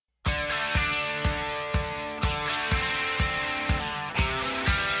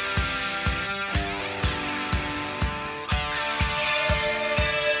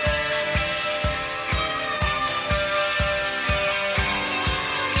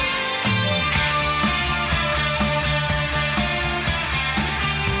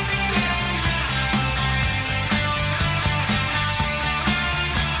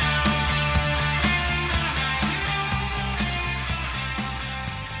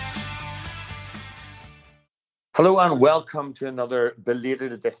Hello and welcome to another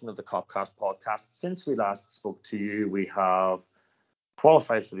belated edition of the Copcast podcast. Since we last spoke to you, we have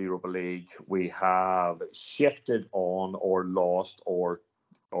qualified for the Europa League. We have shifted on or lost or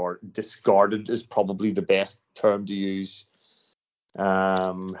discarded is probably the best term to use.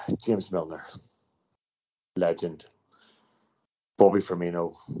 James Milner, legend. Bobby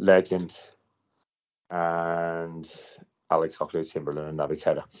Firmino, legend. And Alex Oxlade-Chamberlain and Naby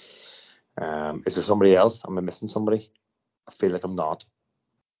Keita. Is there somebody else? Am I missing somebody? I feel like I'm not.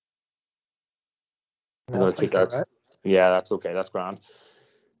 I'm going to take that. Right. Yeah, that's okay. That's grand.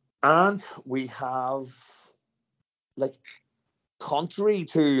 And we have, contrary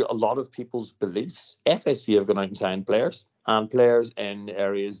to a lot of people's beliefs, FSG have gone out and signed players in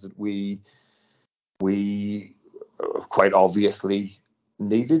areas that we quite obviously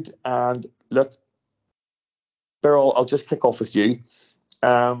needed. And look, Birol, I'll just kick off with you.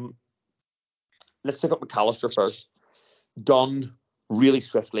 Let's take up McAllister first. Done really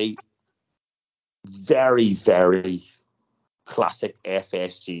swiftly. Very, very classic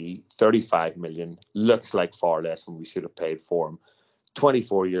FSG. 35 million. Looks like far less than we should have paid for him.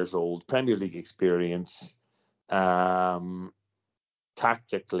 24 years old. Premier League experience.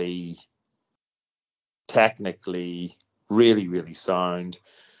 Tactically, technically, really, really sound.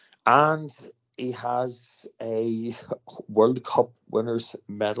 And he has a World Cup winners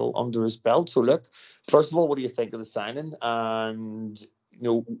medal under his belt. So look, first of all, what do you think of the signing? And,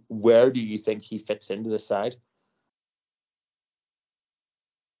 where do you think he fits into the side?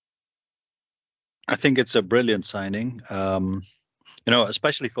 I think it's a brilliant signing.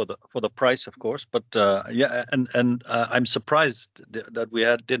 Especially for the price, of course. But I'm surprised that we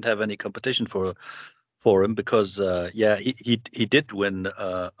didn't have any competition for him because he did win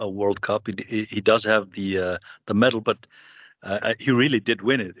a World Cup. He does have the medal, but he really did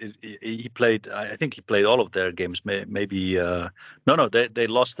win it. He played. I think he played all of their games. Maybe they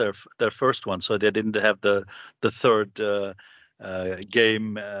lost their first one, so they didn't have the third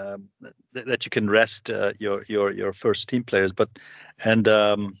game that you can rest your first team players. But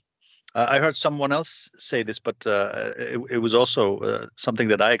I heard someone else say this, but it was also something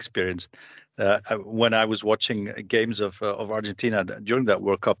that I experienced. When I was watching games of Argentina during that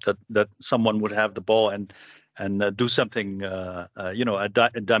World Cup, that someone would have the ball and do something, a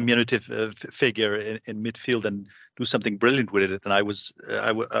diminutive figure in midfield and do something brilliant with it. And I was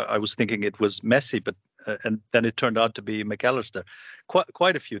thinking it was Messi, but and then it turned out to be McAllister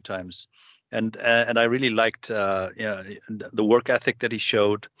quite a few times. And I really liked the work ethic that he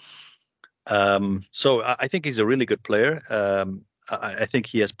showed. So I think he's a really good player. I think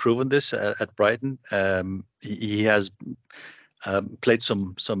he has proven this at Brighton. He has played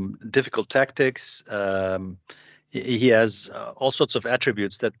some difficult tactics. He has all sorts of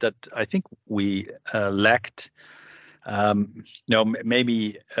attributes that I think we lacked.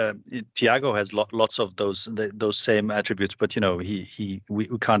 Maybe Thiago has lots of those same attributes, but we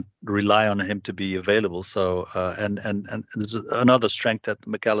can't rely on him to be available. So and there's another strength that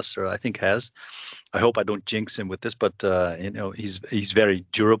McAllister I think has. I hope I don't jinx him with this, but he's very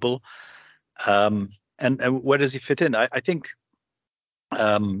durable. And where does he fit in? I think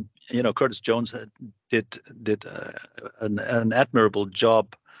Curtis Jones did an admirable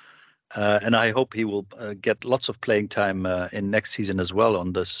job. And I hope he will get lots of playing time in next season as well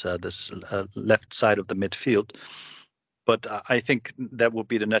on this left side of the midfield. But I think that would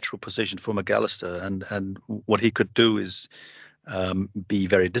be the natural position for McAllister. And what he could do is be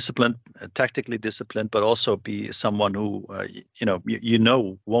very disciplined, tactically disciplined, but also be someone who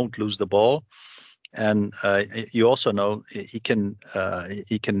won't lose the ball. And you also know he can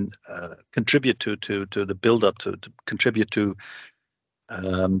contribute to the build up, to contribute to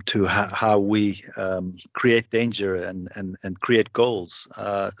how we create danger and create goals.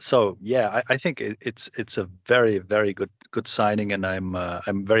 So yeah, I think it's a very, very good signing, and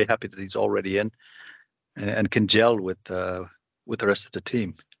I'm very happy that he's already in and can gel with the rest of the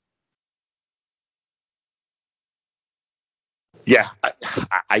team. Yeah,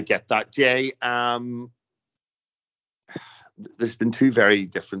 I get that, Jay. There's been two very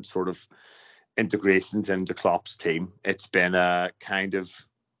different sort of integrations into Klopp's team. It's been a kind of,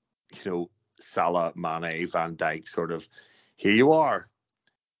 Salah, Mane, Van Dijk sort of, here you are,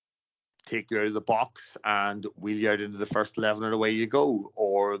 take you out of the box and wheel you out into the first 11 and away you go.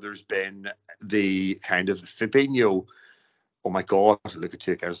 Or there's been the kind of Fabinho, oh my God, look at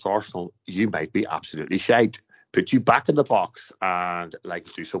you against Arsenal, you might be absolutely shite. Put you back in the box and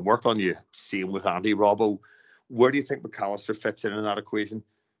do some work on you. Same with Andy Robbo. Where do you think McAllister fits in that equation?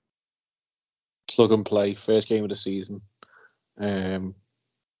 Plug and play, first game of the season.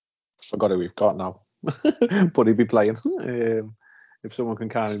 Forgot who we've got now. but he'd be playing. If someone can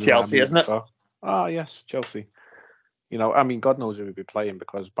kind of Chelsea, isn't it? Yes, Chelsea. You know, I mean, God knows who he'd be playing,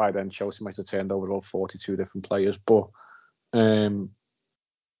 because by then Chelsea might have turned over all 42 different players. But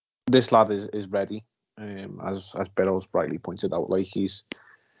this lad is ready, as Birol's brightly pointed out. Like, he's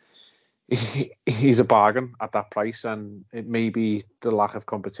a bargain at that price, and it may be the lack of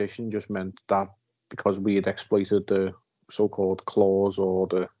competition just meant that, because we had exploited the so-called clause, or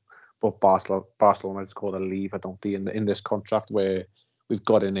what Barcelona has called a lever, don't they, in this contract, where we've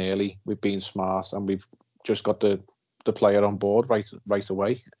got in early, we've been smart, and we've just got the player on board right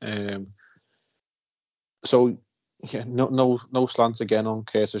away. So yeah, no slants again on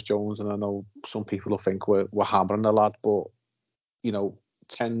Curtis Jones, and I know some people will think we're hammering the lad, but you know,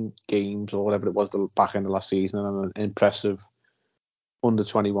 10 games or whatever it was the back end of last season, and an impressive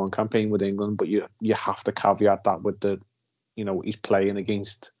under-21 campaign with England, but you have to caveat that with the, you know, he's playing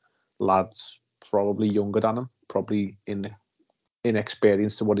against lads probably younger than him, probably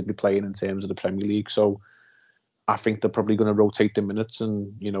inexperienced to what he'd be playing in terms of the Premier League. So I think they're probably going to rotate the minutes,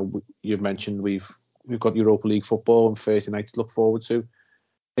 and you know, you've mentioned we've got Europa League football on Thursday night to look forward to.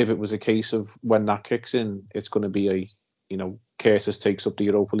 If it was a case of when that kicks in, it's going to be you know, Curtis takes up the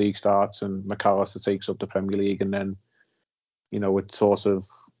Europa League starts and McAllister takes up the Premier League, and then, you know, it's sort of,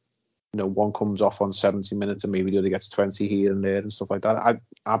 you know, one comes off on 70 minutes and maybe the other gets 20 here and there and stuff like that.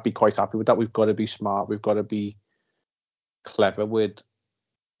 I'd be quite happy with that. We've got to be smart. We've got to be clever with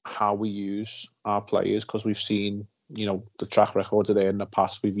how we use our players, because we've seen, you know, the track records are there in the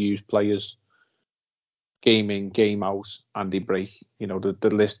past. We've used players game in, game out, and they break. You know, the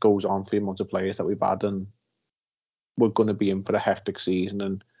list goes on for the amount of players that we've had, and we're going to be in for a hectic season.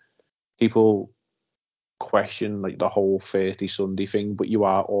 And people question like the whole Thursday Sunday thing, but you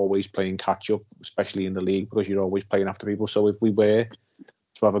are always playing catch up, especially in the league, because you're always playing after people. So if we were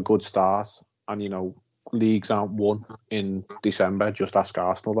to have a good start, and you know, leagues aren't won in December, just ask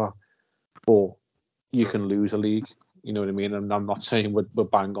Arsenal that, or you can lose a league, you know what I mean? And I'm not saying we're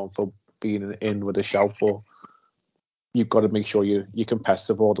bang on for being in with a shout, but you've got to make sure you're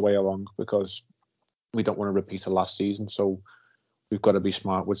competitive all the way along, because we don't want to repeat the last season. So we've got to be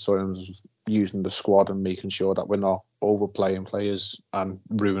smart with sort of using the squad and making sure that we're not overplaying players and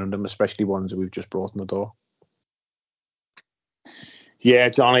ruining them, especially ones that we've just brought in the door. Yeah,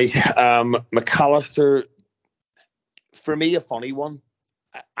 Johnny. McAllister, for me, a funny one.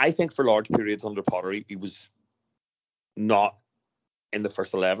 I think for large periods under Potter, he was not in the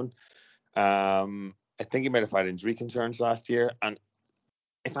first 11. I think he might have had injury concerns last year. And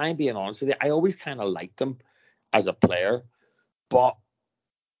if I'm being honest with you, I always kind of liked him as a player. But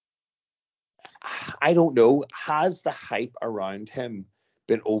I don't know, has the hype around him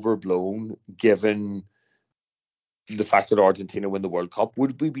been overblown given the fact that Argentina win the World Cup?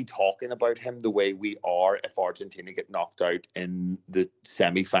 Would we be talking about him the way we are if Argentina get knocked out in the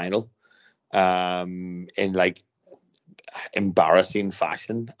semi-final in like embarrassing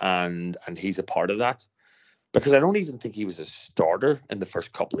fashion, and he's a part of that? Because I don't even think he was a starter in the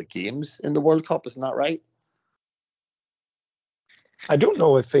first couple of games in the World Cup. Isn't that right? I don't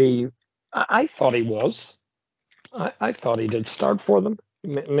know if he... I thought he was. I thought he did start for them.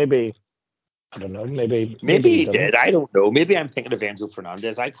 Maybe... I don't know. Maybe he did. I don't know. Maybe I'm thinking of Enzo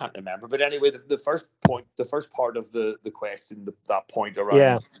Fernandez. I can't remember. But anyway, the first part of the question, that point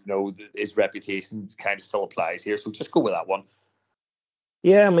around, you know, his reputation kind of still applies here. So just go with that one.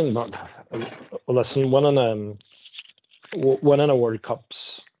 Yeah, I mean, but listen, winning a World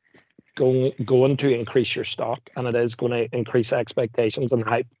Cup's going to increase your stock, and it is going to increase expectations and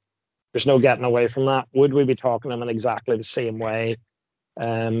hype. There's no getting away from that. Would we be talking him in exactly the same way?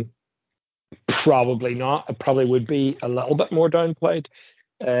 Probably not. It probably would be a little bit more downplayed.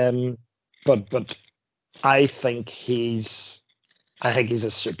 But I think he's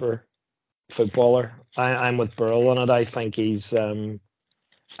a super footballer. I'm with Birol on it. I think he's a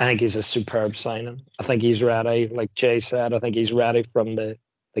superb signing. I think he's ready, like Jay said. I think he's ready from the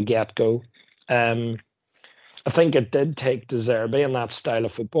get-go. I think it did take De Zerbi in that style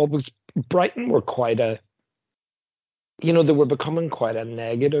of football, because Brighton were they were becoming quite a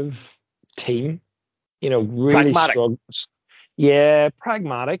negative team, really struggled. Yeah,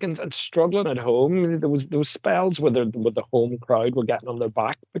 pragmatic and struggling at home. There was those spells where the home crowd were getting on their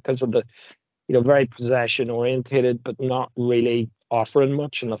back because of the, very possession orientated, but not really offering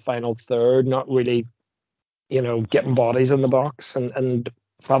much in the final third, not really, getting bodies in the box. And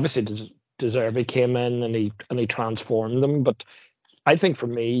obviously De Zerbi came in and he transformed them. But I think for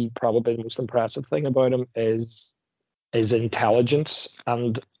me, probably the most impressive thing about him is his intelligence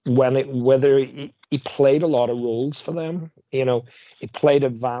and whether he played a lot of roles for them. You know, he played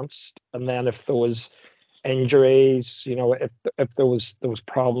advanced, and then if there was injuries, you know, if there was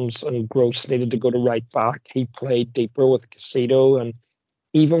problems and Gross needed to go to right back, he played deeper with Casado. And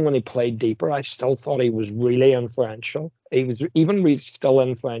even when he played deeper, I still thought he was really influential. He was even still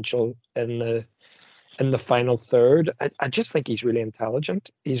influential in the final third. I just think he's really intelligent.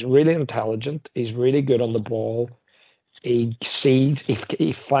 He's really intelligent. He's really good on the ball. He sees,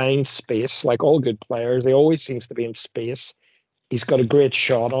 he finds space like all good players. He always seems to be in space. He's got a great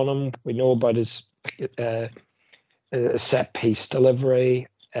shot on him. We know about his set piece delivery.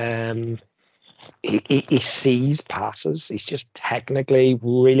 He sees passes. He's just technically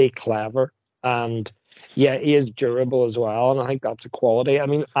really clever, and yeah, he is durable as well. And I think that's a quality. I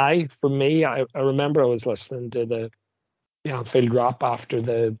mean, I remember I was listening to the Anfield Wrap after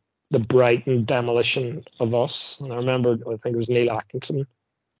the Brighton demolition of us, and I remember I think it was Neil Atkinson,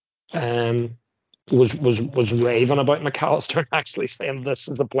 was raving about McAllister and actually saying this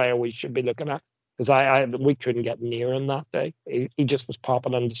is a player we should be looking at, because we couldn't get near him that day. He just was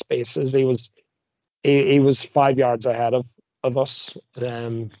popping into spaces. He was 5 yards ahead of us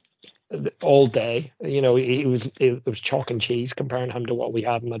all day. You know, it was chalk and cheese comparing him to what we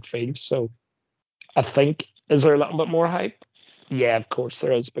had in midfield. So I think, is there a little bit more hype? Yeah, of course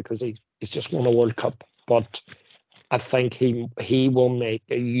there is, because he's just won a World Cup. But I think he will make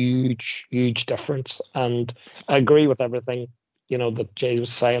a huge difference. And I agree with everything, you know, that Jay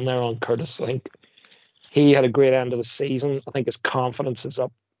was saying there on Curtis. I think he had a great end of the season. I think his confidence is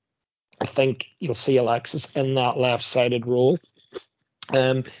up. I think you'll see Alexis in that left-sided role.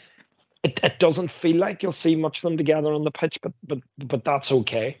 It doesn't feel like you'll see much of them together on the pitch, but that's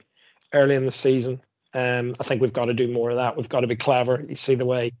okay. Early in the season, I think we've got to do more of that. We've got to be clever. You see the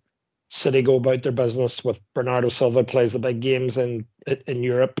way City go about their business with Bernardo Silva plays the big games in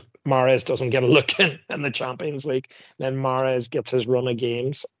Europe. Mahrez doesn't get a look in the Champions League. Then Mahrez gets his run of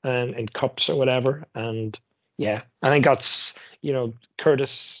games and in cups or whatever. And yeah, I think that's, you know,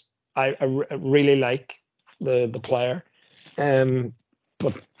 Curtis. I really like the player,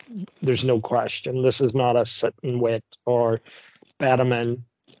 but there's no question this is not a sit and wait or bet him in.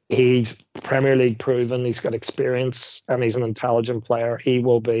 He's Premier League proven. He's got experience and he's an intelligent player. He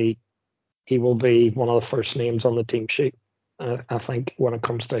will be one of the first names on the team sheet, I think, when it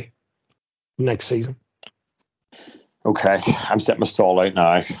comes to next season. Okay, I'm setting my stall out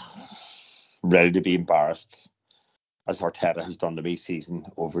now, ready to be embarrassed, as Arteta has done to me season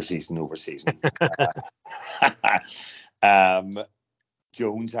over season.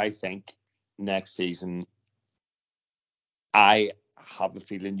 Jones, I think next season, I have a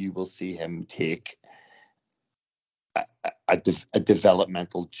feeling you will see him take a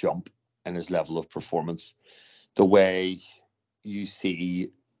developmental jump in his level of performance, the way you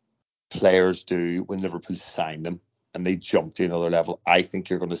see players do when Liverpool sign them and they jump to another level. I think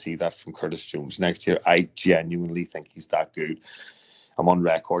you're going to see that from Curtis Jones next year. I genuinely think he's that good. I'm on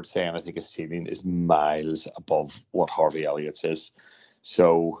record saying I think his ceiling is miles above what Harvey Elliott's is.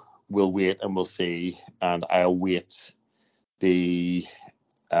 So we'll wait and we'll see. And I'll wait the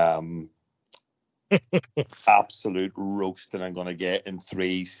absolute roast that I'm going to get in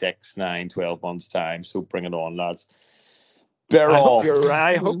 3, 6, 9, 12 months' time. So bring it on, lads. Birol.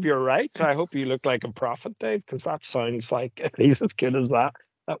 I hope you're right. I hope you look like a prophet, Dave, because that sounds like, if he's as good as that,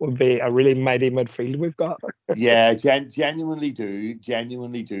 that would be a really mighty midfield we've got. Yeah, genuinely do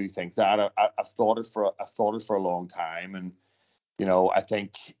think that. I've thought it for a long time, and you know, I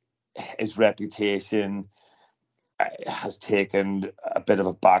think his reputation has taken a bit of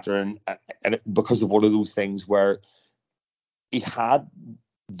a battering, and because of one of those things where he had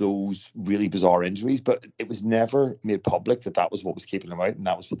those really bizarre injuries, but it was never made public that was what was keeping him out, and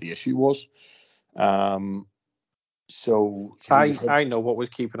that was what the issue was. So I know what was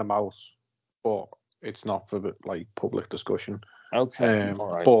keeping him out, but it's not for like public discussion. Okay,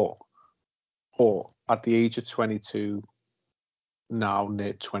 all right. But at the age of 22, now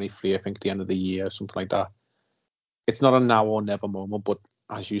near 23, I think at the end of the year, something like that. It's not a now or never moment, but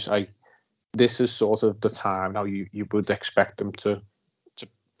as you say, this is sort of the time now you would expect him to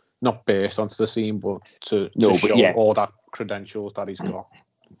not burst onto the scene, but to show all that credentials that he's got.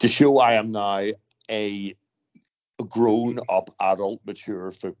 To show I am now a grown-up, adult,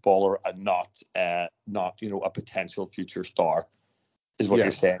 mature footballer, and not a potential future star, is what you're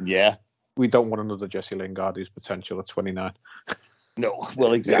saying. Yeah, we don't want another Jesse Lingard who's potential at 29. No,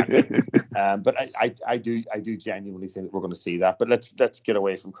 well, exactly. But I do genuinely think that we're going to see that. But let's get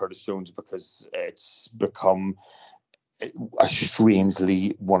away from Curtis Jones, because it's become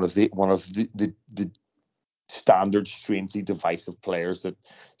strangely one of the standard, strangely divisive players that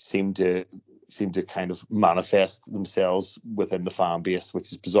seem to kind of manifest themselves within the fan base,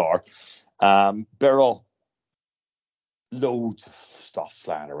 which is bizarre. Birol, loads of stuff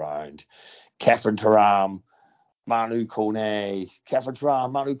flying around. Kefren Turam, Manu Kone, Kefren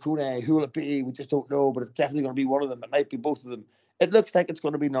Turam, Manu Kone, who will it be? We just don't know, but it's definitely going to be one of them. It might be both of them. It looks like it's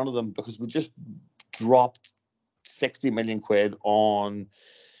going to be none of them because we just dropped 60 million quid on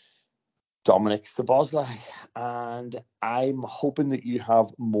Dominik Szoboszlai, and I'm hoping that you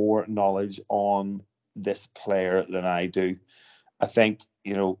have more knowledge on this player than I do. I think,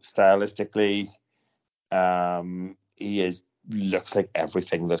 stylistically, he looks like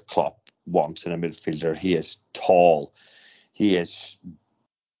everything that Klopp wants in a midfielder. He is tall. He is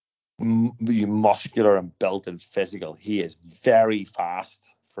muscular and built and physical. He is very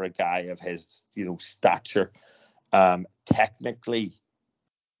fast for a guy of his, stature. Technically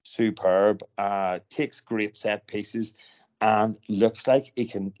superb. Takes great set pieces and looks like he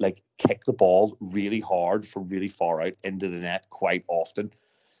can kick the ball really hard from really far out into the net quite often,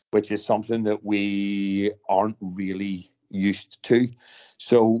 which is something that we aren't really used to.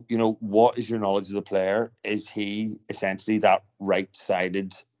 So, what is your knowledge of the player? Is he essentially that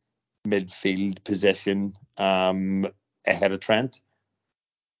right-sided midfield position ahead of Trent?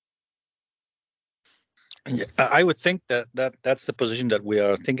 Yeah, I would think that's the position that we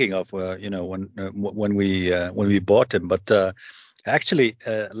are thinking of. When we bought him, but actually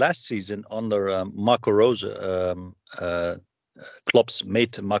last season under Marco Rose, Klopp's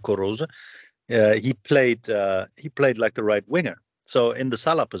mate Marco Rose, he played like the right winger. So in the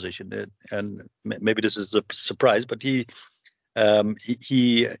Salah position, and maybe this is a surprise, but he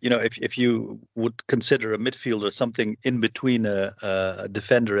if you would consider a midfielder something in between a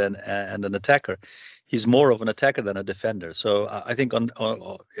defender and an attacker, he's more of an attacker than a defender. So I think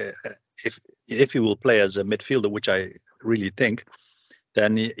if he will play as a midfielder, which I really think,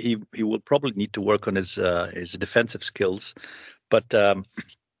 then he will probably need to work on his defensive skills. But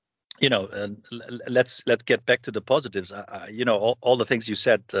let's get back to the positives. All the things you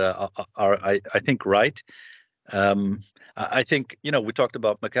said are I think right. I think we talked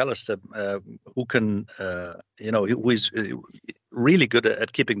about McAllister, who can who is really good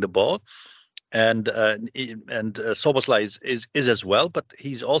at keeping the ball, and Szoboszlai is as well, but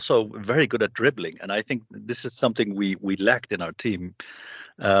he's also very good at dribbling, and I think this is something we lacked in our team.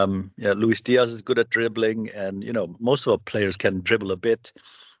 Luis Diaz is good at dribbling, and most of our players can dribble a bit.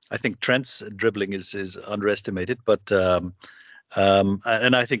 I think Trent's dribbling is underestimated, but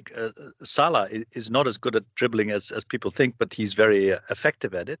and I think Salah is not as good at dribbling as people think, but he's very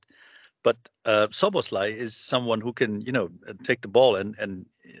effective at it. But Szoboszlai is someone who can take the ball and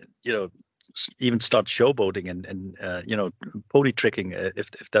even start showboating and pony tricking, if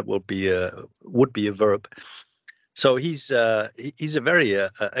that would be a verb. So he's a very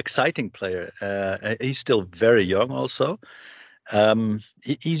exciting player. He's still very young also.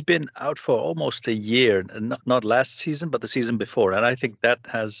 He's been out for almost a year, not last season, but the season before, and I think that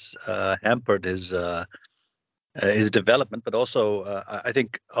has hampered his development. But also, I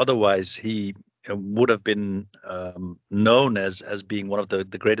think otherwise he would have been known as being one of the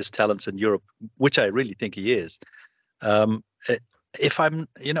greatest talents in Europe, which I really think he is. If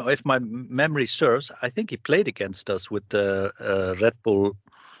my memory serves, I think he played against us with the Red Bull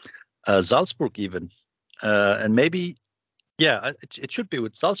Salzburg even, and maybe. Yeah, it should be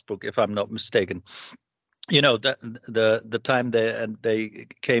with Salzburg, if I'm not mistaken. The time they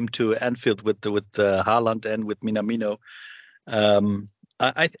came to Anfield with Haaland and with Minamino.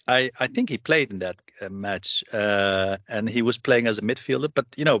 I think he played in that match, and he was playing as a midfielder. But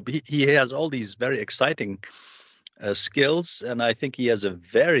he has all these very exciting skills, and I think he has a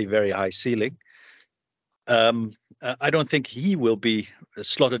very, very high ceiling. I don't think he will be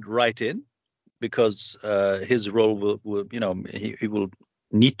slotted right in, because his role will he will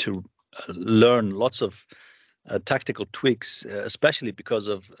need to learn lots of tactical tweaks, especially because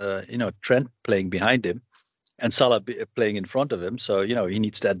of Trent playing behind him and Salah playing in front of him. So he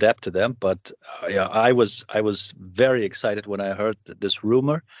needs to adapt to them. But I was very excited when I heard this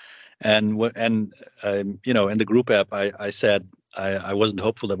rumor, and in the group app I said I wasn't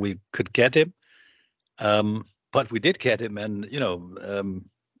hopeful that we could get him, but we did get him, and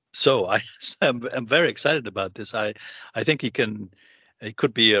so I'm very excited about this. I think he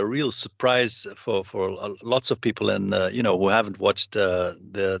could be a real surprise for lots of people, and who haven't watched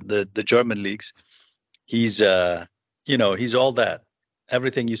the German leagues. He's he's all that,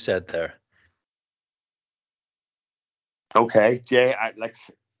 everything you said there. Okay, Jay, I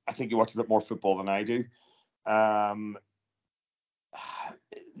think you watch a bit more football than I do.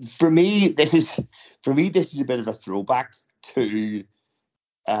 For me, this is a bit of a throwback to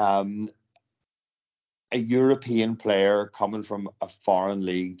a European player coming from a foreign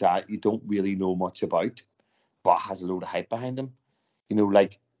league that you don't really know much about, but has a load of hype behind him.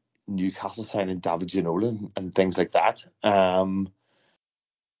 Like Newcastle signing David Ginola and things like that. Well,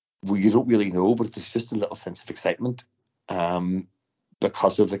 you don't really know, but there's just a little sense of excitement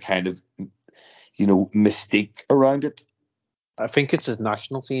because of the kind of, mystique around it. I think it's his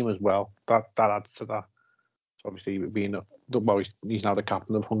national team as well. That adds to that. Obviously, being he's now the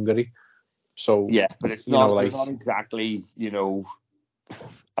captain of Hungary. So yeah, but it's not not exactly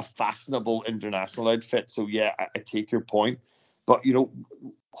a fashionable international outfit. So yeah, I take your point. But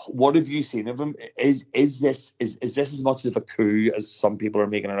what have you seen of him? Is this as much of a coup as some people are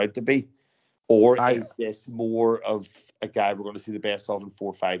making it out to be, or is this more of a guy we're going to see the best of in 4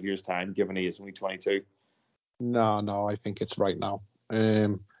 or 5 years' time, given he is only 22? No, I think it's right now.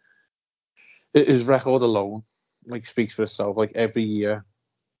 His record alone speaks for itself. Every year,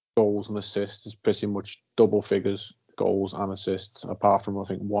 goals and assists is pretty much double figures, goals and assists, apart from I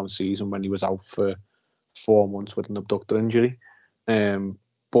think one season when he was out for 4 months with an abductor injury.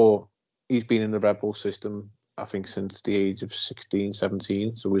 But he's been in the Red Bull system, I think, since the age of 16,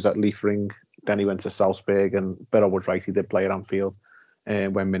 17. So he was at Liefering, then he went to Salzburg, and Birol was right, he did play at Anfield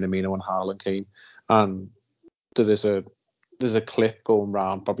when Minamino and Haaland came. And there's a clip going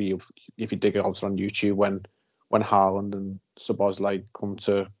around, probably if you dig it out on YouTube, when Haaland and Szoboszlai come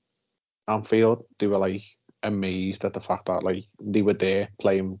to Anfield, they were amazed at the fact that they were there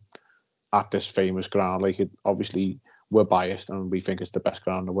playing at this famous ground. Obviously we're biased and we think it's the best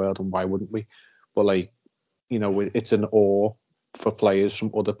ground in the world, and why wouldn't we? But it's an awe for players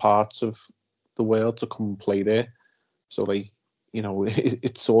from other parts of the world to come and play there. So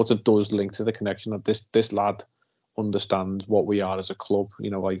it sort of does link to the connection that this lad understands what we are as a club.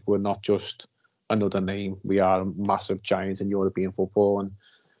 We're not just another name. We are a massive giant in European football, and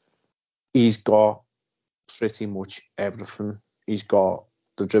he's got pretty much everything. He's got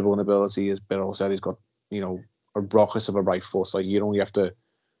the dribbling ability, as Birol said. He's got a rocket of a right foot. You only have to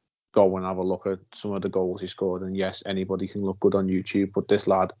go and have a look at some of the goals he scored, and yes, anybody can look good on YouTube, but this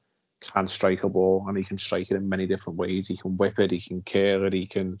lad can strike a ball, and he can strike it in many different ways. He can whip it, he can curl it, he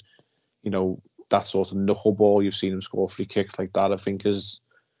can that sort of knuckleball. You've seen him score free kicks like that. I think his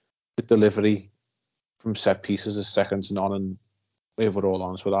delivery from set pieces is second to none, and if we're all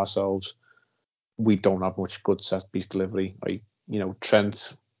honest with ourselves, we don't have much good set piece delivery.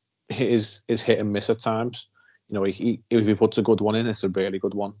 Trent is hit and miss at times. If he puts a good one in, it's a really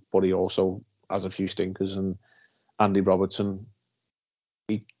good one, but he also has a few stinkers. And Andy Robertson,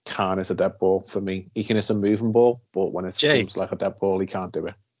 he can't hit a dead ball for me. He can hit a moving ball, but when it comes like a dead ball, he can't do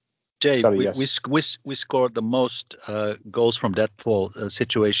it. Jay, Sorry, we scored the most goals from dead ball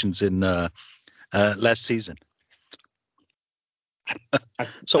situations in last season.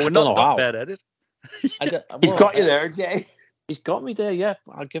 So we're not bad at it. He's got you there, Jay. He's got me there, yeah.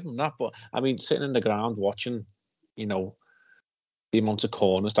 I'll give him that. But I mean, sitting in the ground watching, the amount of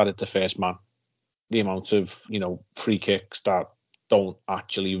corners that hit the first man, the amount of free kicks that don't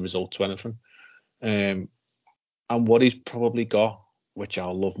actually result to anything, and what he's probably got, which I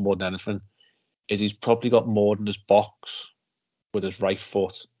love more than anything, is he's probably got more than his box with his right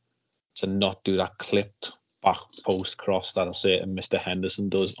foot to not do that clipped back post cross that a certain Mr. Henderson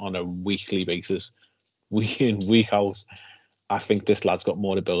does on a weekly basis, week in, week out. I think this lad's got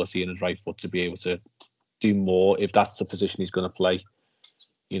more ability in his right foot to be able to do more. If that's the position he's going to play,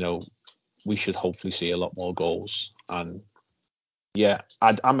 we should hopefully see a lot more goals. And yeah,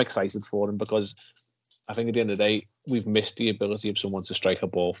 I'm excited for him, because I think at the end of the day, we've missed the ability of someone to strike a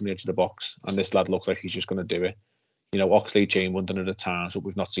ball from the edge of the box, and this lad looks like he's just going to do it. Oxlade-Chamberlain done it at times, but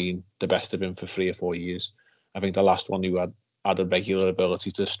we've not seen the best of him for 3 or 4 years. I think the last one who had a regular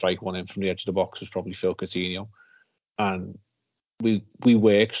ability to strike one in from the edge of the box was probably Phil Coutinho. And we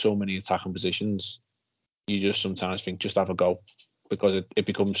work so many attacking positions, you just sometimes think, just have a go, because it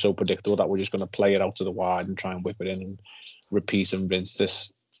becomes so predictable that we're just going to play it out to the wide and try and whip it in and repeat and rinse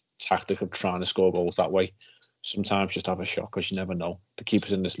this tactic of trying to score goals that way. Sometimes just have a shot, because you never know. The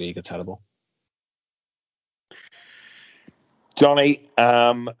keepers in this league are terrible. Johnny,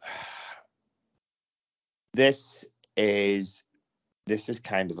 this is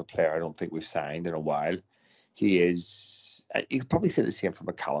kind of a player I don't think we've signed in a while. You could probably say the same for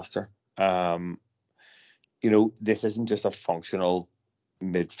McAllister. This isn't just a functional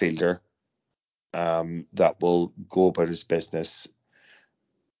midfielder that will go about his business,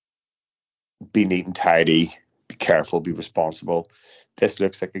 be neat and tidy, be careful, be responsible. This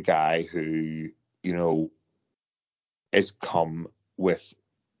looks like a guy who, has come with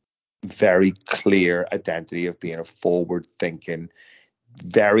very clear identity of being a forward-thinking,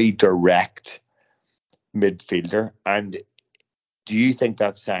 very direct midfielder. And do you think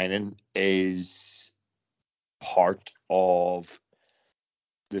that signing is part of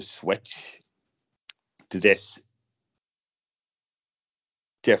the switch to this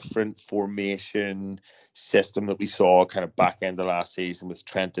different formation system that we saw kind of back end of last season with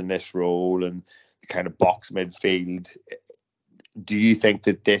Trent in this role and the kind of box midfield? Do you think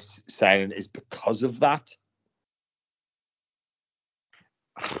that this signing is because of that?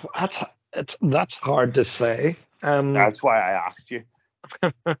 That's hard to say. That's why I asked you.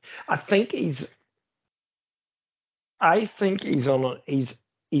 I think he's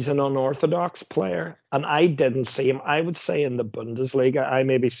an unorthodox player, and I didn't see him. I would say in the Bundesliga, I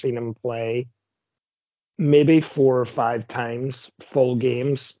maybe seen him play maybe 4 or 5 times full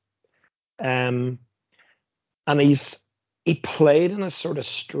games, and he played in a sort of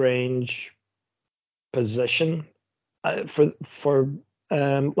strange position for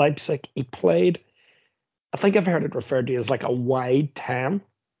Leipzig. He played, I think I've heard it referred to as like a wide 10,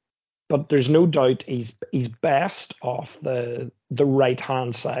 but there's no doubt he's best off the right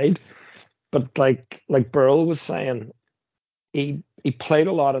hand side. But like Birol was saying, he played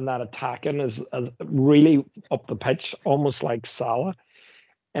a lot in that attacking as really up the pitch, almost like Salah.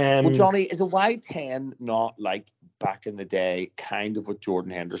 Well, Johnny, is a wide 10 not like back in the day, kind of what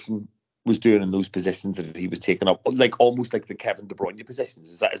Jordan Henderson was doing in those positions that he was taking up, like almost like the Kevin De Bruyne positions?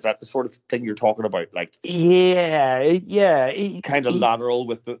 Is that the sort of thing you're talking about? Like, yeah, kind of lateral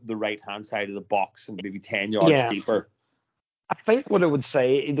with the right hand side of the box and maybe 10 yards deeper. I think what I would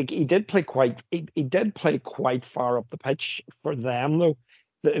say, he did play quite far up the pitch for them, though.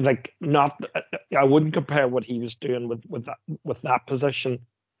 Like, not, I wouldn't compare what he was doing with that position.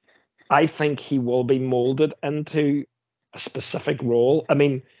 I think he will be molded into a specific role. I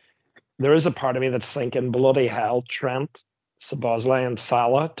mean, there is a part of me that's thinking, bloody hell, Trent, Szoboszlai, and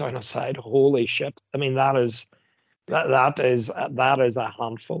Salah down a side. Holy shit! I mean, that is a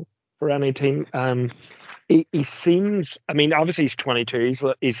handful for any team. He seems. I mean, obviously he's 22.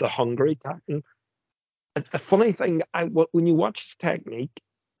 He's the hungry captain. A funny thing, when you watch his technique,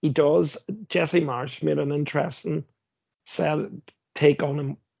 he does. Jesse Marsh made an interesting take on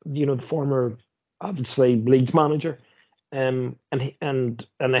him. You know, the former, obviously, Leeds manager, and he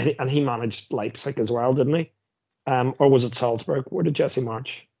managed Leipzig as well, didn't he? Or was it Salzburg? Where did Jesse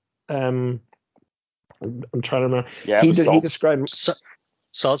March? I'm trying to remember. Yeah, he described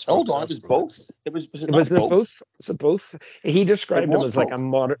Salzburg. Hold on, it was both. Was it both? He described him as like a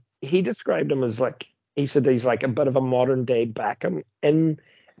modern. He described him as like, he said he's like a bit of a modern day Beckham in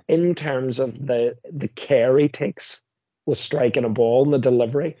terms of the care he takes with striking a ball and the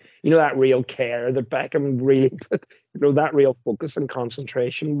delivery. You know, that real care that Beckham really put, you know, that real focus and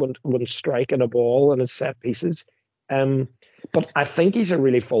concentration when striking a ball and his set pieces. But I think he's a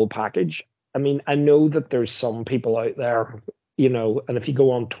really full package. I mean, I know that there's some people out there, you know, and if you go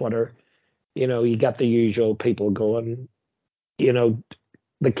on Twitter, you know, you got the usual people going, you know,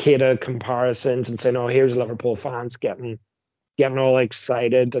 the Keita comparisons and saying, oh, here's Liverpool fans getting all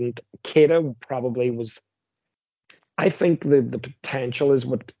excited. And Keita probably was, I think the potential is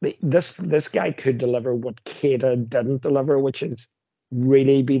what this guy could deliver what Keita didn't deliver, which is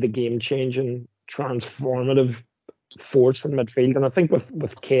really be the game-changing, transformative force in midfield. And I think with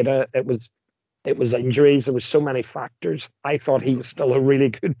Keita, it was injuries. There was so many factors. I thought he was still a really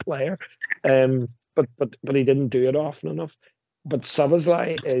good player, but he didn't do it often enough. But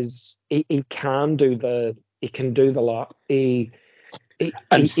Szoboszlai is he can do the lot.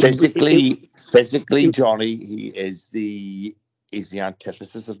 Physically, Johnny, he is the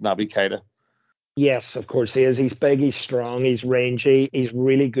antithesis of Naby Keita. Yes, of course he is. He's big, he's strong, he's rangy, he's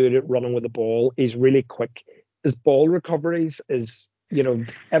really good at running with the ball, he's really quick. His ball recoveries is, you know,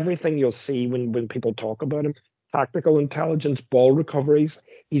 everything you'll see when people talk about him. Tactical intelligence, ball recoveries.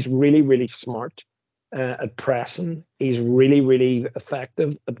 He's really, really smart at pressing. He's really, really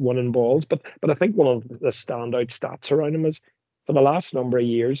effective at winning balls. But I think one of the standout stats around him is, for the last number of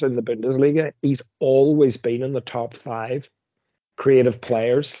years in the Bundesliga, he's always been in the top 5 creative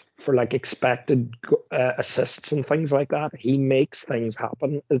players for like expected assists and things like that. He makes things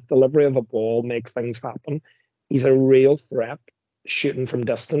happen. His delivery of a ball makes things happen. He's a real threat shooting from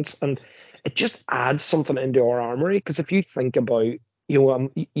distance, and it just adds something into our armory. Because if you think about, you know,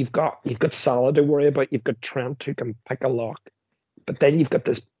 you've got Salah to worry about, you've got Trent who can pick a lock, but then you've got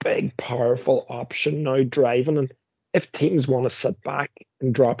this big, powerful option now driving. And if teams want to sit back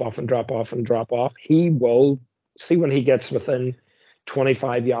and drop off, he will see when he gets within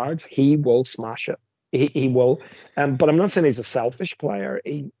 25 yards, he will smash it. He will. But I'm not saying he's a selfish player.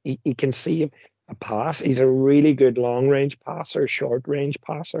 He can see a pass. He's a really good long range passer, short range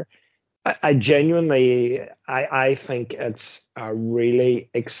passer. I genuinely, I think it's a really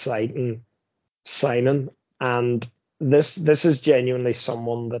exciting signing, and this is genuinely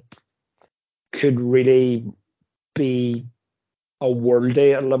someone that could really be a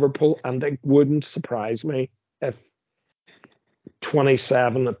worldie at Liverpool, and it wouldn't surprise me if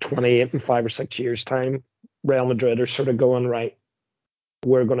 27 or 28 in 5 or 6 years' time, Real Madrid are sort of going, right,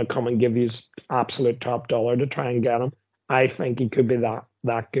 we're going to come and give you absolute top dollar to try and get him. I think he could be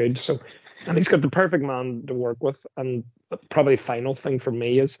that good. So, and he's got the perfect man to work with. And probably the final thing for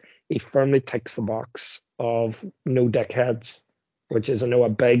me is he firmly ticks the box of no dickheads, which is, I know, a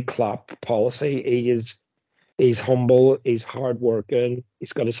big Klopp policy. He's humble, he's hardworking,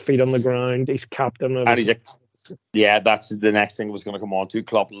 he's got his feet on the ground, he's captain of. And that's the next thing I was going to come on to.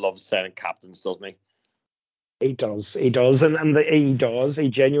 Klopp loves signing captains, doesn't he? He does, he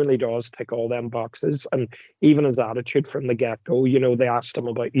genuinely does tick all them boxes. And even his attitude from the get-go, they asked him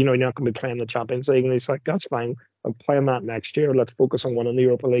about, you're not going to be playing the Champions League, and he's like, that's fine, I'm playing that next year, let's focus on winning the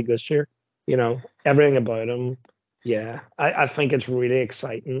Europa League this year. Everything about him, I think it's really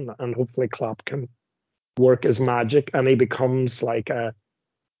exciting, and hopefully Klopp can work his magic and he becomes like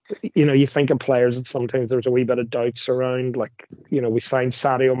you think of players that sometimes there's a wee bit of doubts around, like, we signed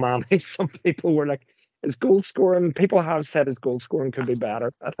Sadio Mane. Some people were like, his goal scoring, people have said his goal scoring could be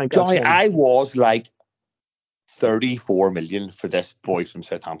better. I think Johnny, I was like 34 million for this boy from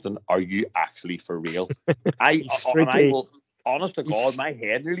Southampton. Are you actually for real? I will, honest to God, my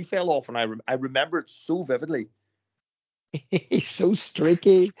head nearly fell off, and I remember it so vividly. He's so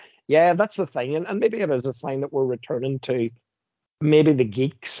streaky. Yeah, that's the thing. And maybe it is a sign that we're returning to maybe the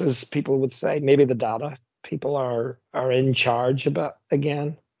geeks, as people would say. Maybe the data people are in charge a bit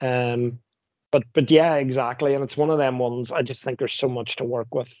again. But yeah, exactly. And it's one of them ones, I just think there's so much to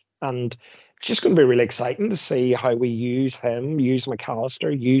work with. And it's just going to be really exciting to see how we use him, use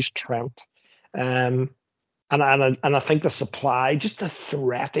McAllister, use Trent. And I think the supply, just the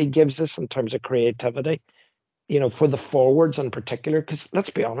threat he gives us in terms of creativity, for the forwards in particular, because let's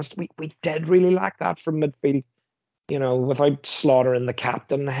be honest, we did really lack that from midfield. Without Slaughter and the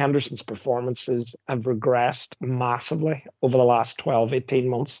captain, Henderson's performances have regressed massively over the last 12, 18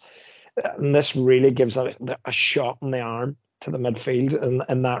 months. And this really gives a shot in the arm to the midfield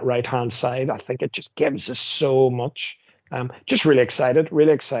and that right-hand side. I think it just gives us so much. Just really excited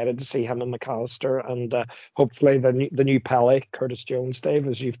to see him and McAllister, and hopefully the new Pele, Curtis Jones, Dave,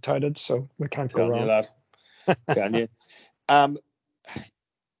 as you've touted. So we can't go wrong. Can you?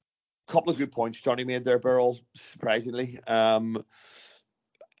 Couple of good points Johnny made there, Birol, surprisingly. I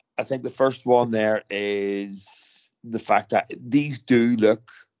think the first one there is the fact that these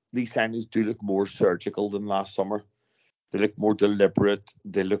signings do look more surgical than last summer. They look more deliberate.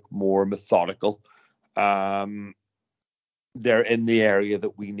 They look more methodical. They're in the area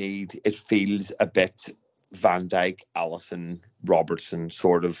that we need. It feels a bit Van Dijk, Alisson, Robertson,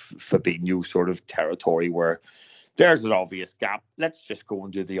 sort of Fabinho sort of territory, where there's an obvious gap. Let's just go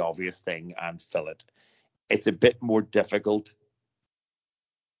and do the obvious thing and fill it. It's a bit more difficult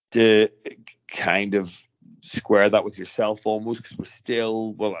to kind of square that with yourself almost, because I'm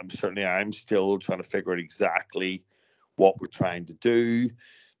still trying to figure out exactly what we're trying to do,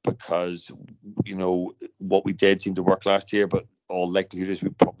 because, what we did seemed to work last year, but all likelihood is we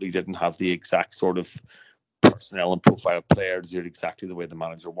probably didn't have the exact sort of personnel and profile player to do it exactly the way the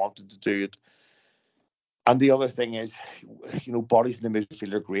manager wanted to do it. And the other thing is, bodies in the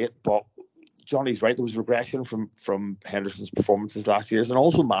midfield are great, but Johnny's right. There was regression from Henderson's performances last year, and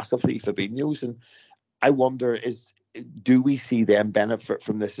also massively Fabinho's. And I wonder, do we see them benefit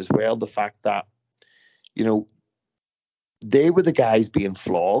from this as well? The fact that, they were the guys being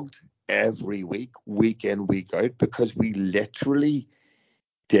flogged every week in, week out, because we literally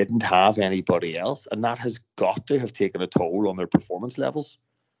didn't have anybody else, and that has got to have taken a toll on their performance levels.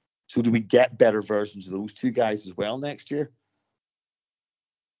 So do we get better versions of those two guys as well next year?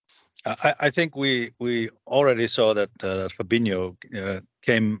 I think we already saw that Fabinho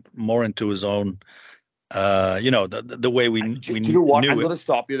came more into his own. The way we. Do you know what? I'm going to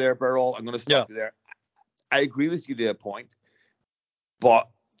stop you there, Birol. I'm going to stop you there. I agree with you to a point, but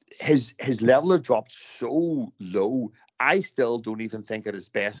his level had dropped so low. I still don't even think at his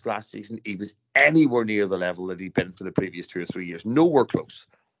best last season he was anywhere near the level that he'd been for the previous 2 or 3 years. Nowhere close.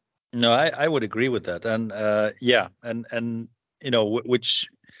 No, I would agree with that, and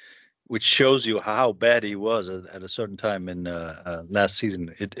which shows you how bad he was at a certain time in last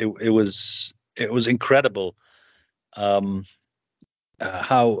season. It was incredible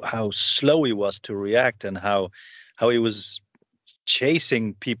how slow he was to react, and how he was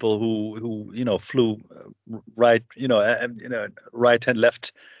chasing people who flew right right and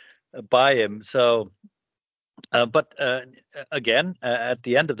left by him. So but again, at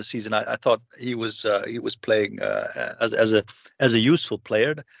the end of the season, I thought he was playing as a useful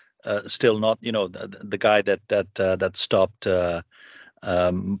player. Still not the guy that stopped the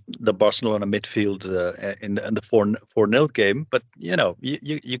Barcelona midfield in the 4-0 game. But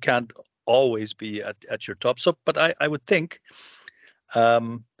you can't always be at your top. So, but I would think,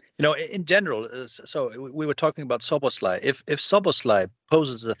 in general. So we were talking about Szoboszlai. If Szoboszlai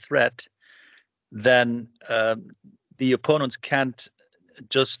poses a threat, then the opponents can't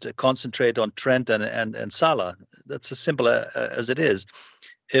just concentrate on Trent and Salah. That's as simple as it is.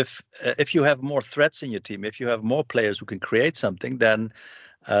 If you have more threats in your team, if you have more players who can create something, then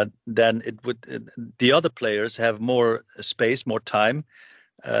it would the other players have more space, more time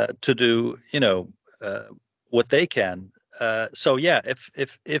to do what they can. So yeah,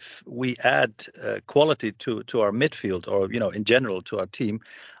 if we add quality to our midfield, or in general to our team,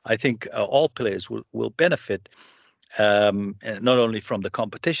 I think all players will benefit, not only from the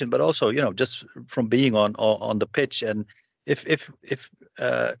competition, but also just from being on the pitch. And if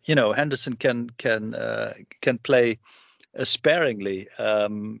Henderson can play sparingly,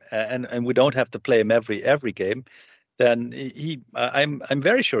 and we don't have to play him every game, then I'm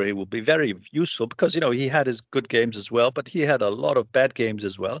very sure he will be very useful, because he had his good games as well, but he had a lot of bad games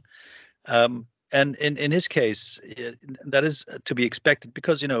as well. And in his case, that is to be expected,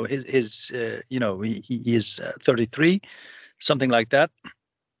 because he is 33, something like that,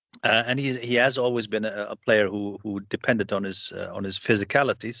 and he has always been a player who depended on his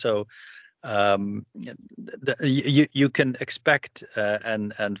physicality. So you can expect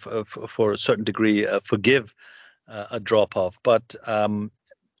and for a certain degree forgive a drop off, but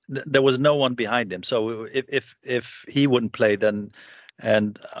there was no one behind him. So if he wouldn't play, then,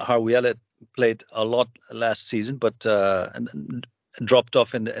 and Harwiele played a lot last season, but and dropped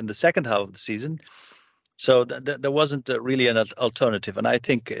off in the second half of the season. So there wasn't really an alternative. And I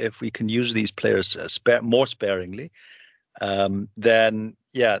think if we can use these players more sparingly, then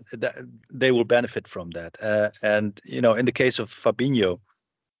yeah, they will benefit from that. And in the case of Fabinho,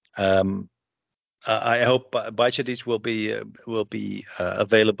 I hope Bajcetic will be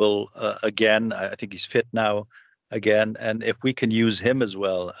available again. I think he's fit now again, and if we can use him as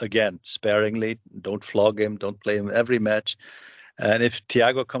well, again sparingly, don't flog him, don't play him every match. And if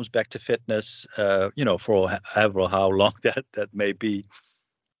Thiago comes back to fitness, for however how long that may be,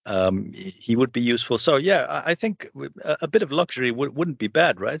 he would be useful. So yeah, I think a bit of luxury wouldn't be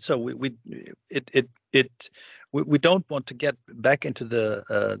bad, right? So we don't want to get back into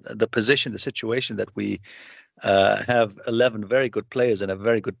the position, the situation that we have 11 very good players and a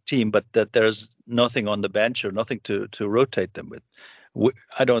very good team, but that there's nothing on the bench or nothing to rotate them with.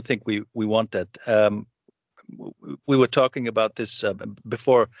 I don't think we want that. We were talking about this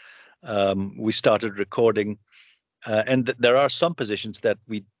before we started recording, and there are some positions that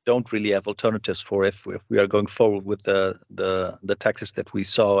we don't really have alternatives for if we are going forward with the tactics that we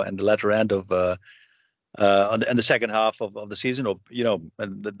saw in the latter end of and the second half of the season, or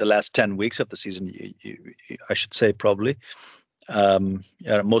the last 10 weeks of the season, I should say, probably.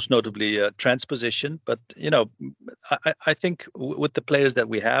 Most notably transposition, but I think with the players that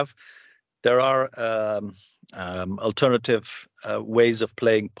we have, there are alternative ways of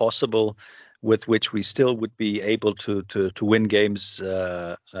playing possible, with which we still would be able to win games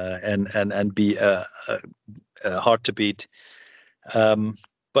and be hard to beat.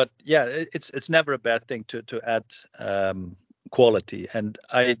 But yeah, it's never a bad thing to add quality, and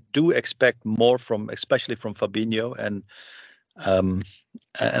I do expect more especially from Fabinho, and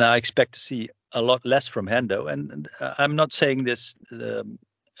I expect to see a lot less from Hendo. And I'm not saying this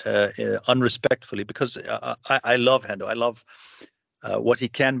unrespectfully, because I love Hendo. I love what he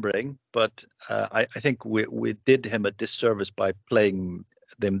can bring, but I think we did him a disservice by playing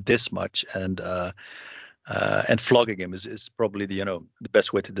them this much, and flogging him is probably the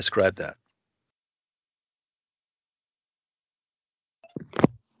best way to describe that.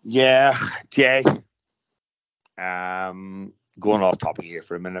 Yeah, Jay. Going off topic here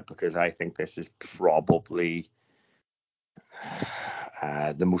for a minute, because I think this is probably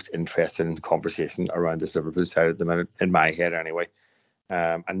the most interesting conversation around this Liverpool side at the minute, in my head anyway.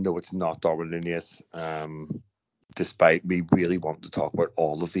 I know it's not Darwin Núñez, despite me really wanting to talk about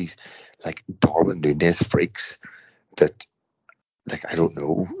all of these like Darwin Núñez freaks that, like, I don't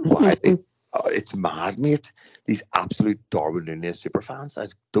know why it's mad, mate. These absolute Darwin Núñez super fans, I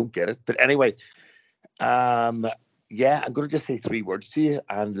don't get it. But anyway, yeah, I'm going to just say 3 words to you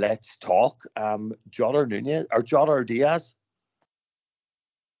and let's talk. Jota or Nunez, or Jota or Diaz?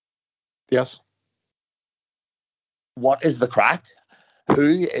 Yes. What is the crack? Who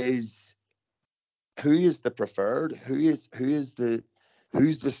is the preferred? Who's the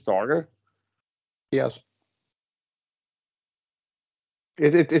starter? Yes.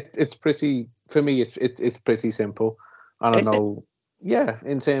 It's pretty, for me. It's pretty simple, and I know. Yeah,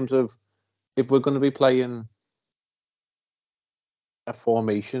 in terms of if we're going to be playing a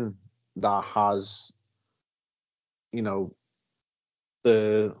formation that has, you know,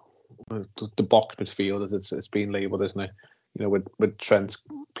 the box midfield, as it's been labelled, isn't it? You know, with Trent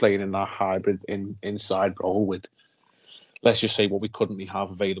playing in that hybrid inside role with, let's just say, what we currently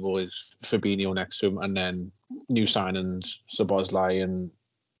have available is Fabinho next to him, and then new signings, Szoboszlai and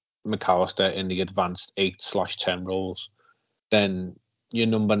McAllister in the advanced 8/10 roles. Then your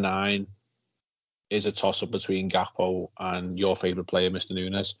number 9 is a toss-up between Gakpo and your favourite player, Mr.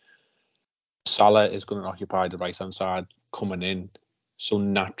 Nunez. Salah is going to occupy the right-hand side coming in. So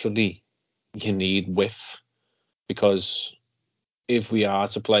naturally, you need width, because if we are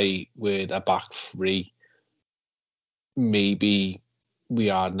to play with a back 3, maybe we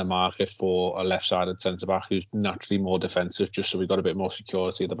are in the market for a left-sided centre-back who's naturally more defensive, just so we've got a bit more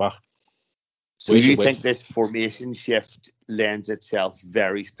security at the back. So you think this formation shift lends itself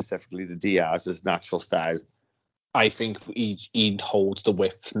very specifically to Diaz's natural style? I think he holds the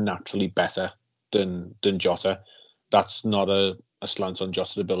width naturally better than Jota. That's not a slant on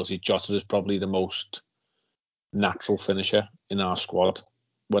Jota's ability. Jota is probably the most natural finisher in our squad.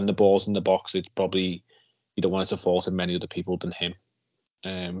 When the ball's in the box, it's probably, you don't want it to fall to many other people than him,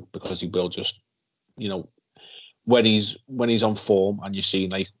 because he will just, when he's on form, and you see,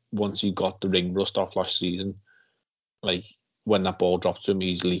 like, once he got the ring rust off last season, like when that ball drops to him,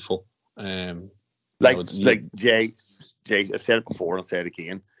 he's lethal. Jay, I've said it before and I'll say it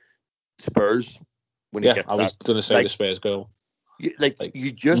again. Spurs, when he gets I was going to say, like, the Spurs goal.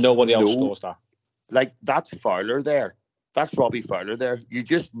 You just nobody else scores that. Like, that's Fowler there. That's Robbie Fowler there. You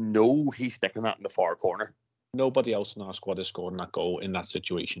just know he's sticking that in the far corner. Nobody else in our squad is scoring that goal in that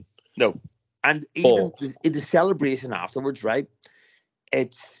situation. No. And even in the celebration afterwards, right?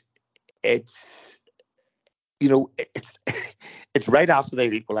 It's right after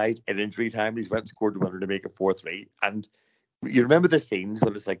they'd equalised in injury time. He's went and scored the winner to make it 4-3. And you remember the scenes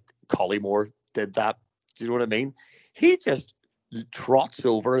when it's like Collymore did that? Do you know what I mean? He just trots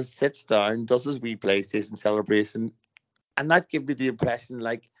over, sits down, does his wee PlayStation celebration, and that gave me the impression,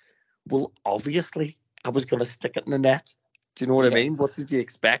 like, well, obviously I was going to stick it in the net. Do you know what I mean? What did you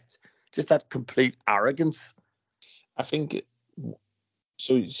expect? Just that complete arrogance. I think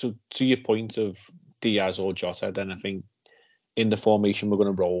so. To your point of Diaz or Jota, then I think in the formation we're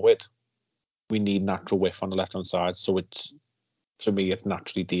going to roll with, we need natural width on the left hand side. So it's, for me, it's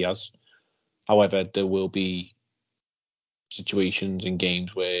naturally Diaz. However, there will be situations in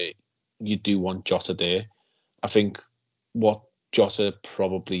games where you do want Jota there. I think what Jota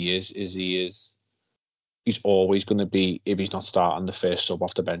probably is he's always going to be, if he's not starting, the first sub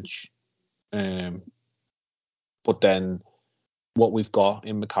off the bench. But then what we've got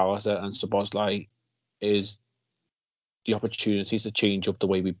in McAllister and Szoboszlai is the opportunities to change up the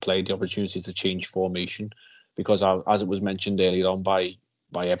way we play, the opportunities to change formation, because as it was mentioned earlier on by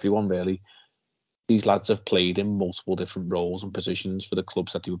everyone really, these lads have played in multiple different roles and positions for the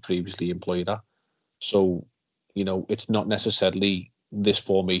clubs that they were previously employed at. So, it's not necessarily this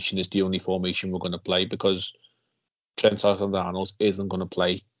formation is the only formation we're going to play, because Trent Alexander-Arnold isn't going to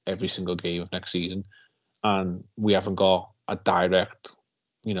play every single game of next season, and we haven't got a direct,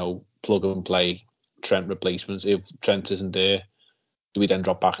 plug and play Trent replacements. If Trent isn't there, do we then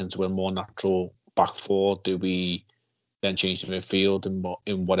drop back into a more natural back 4? Do we then change the midfield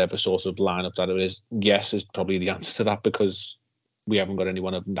in whatever sort of lineup that it is? Yes is probably the answer to that, because we haven't got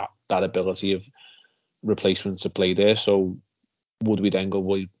anyone of that ability of replacement to play there. So would we then go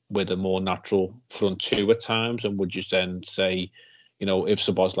with a more natural front 2 at times? And would you then say, if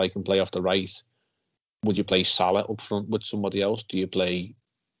Szoboszlai can play off the right, would you play Salah up front with somebody else? Do you play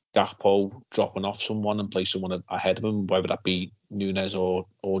Gakpo dropping off someone and play someone ahead of him, whether that be Nunez or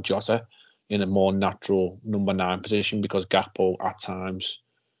Jota, in a more natural number 9 position? Because Gakpo at times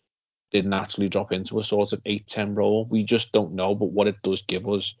did naturally drop into a sort of 8-10 role. We just don't know, but what it does give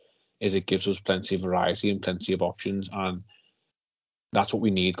us is it gives us plenty of variety and plenty of options, and that's what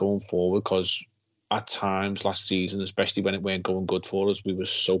we need going forward, because at times last season, especially when it weren't going good for us, we were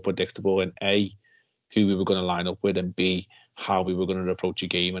so predictable in A, who we were going to line up with, and B, how we were going to approach a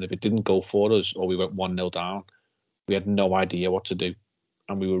game. And if it didn't go for us, or we went 1-0 down, we had no idea what to do,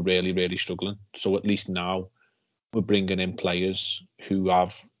 and we were really, really struggling. So at least now we're bringing in players who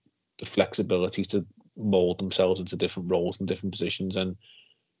have the flexibility to mould themselves into different roles and different positions. And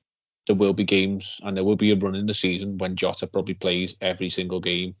there will be games and there will be a run in the season when Jota probably plays every single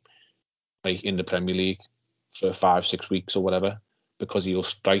game, like in the Premier League, for 5-6 weeks or whatever, because he'll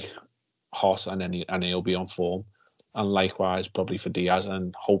strike hot and he'll be on form. And likewise, probably for Diaz,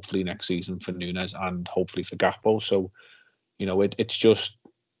 and hopefully next season for Nunes, and hopefully for Gakpo. So, it's just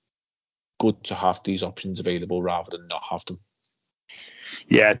good to have these options available rather than not have them.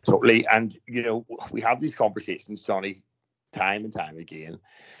 Yeah, totally. And, we have these conversations, Johnny, time and time again,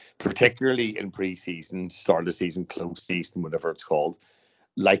 particularly in pre-season, start of the season, close season, whatever it's called,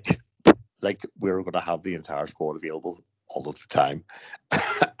 like we're going to have the entire squad available all of the time.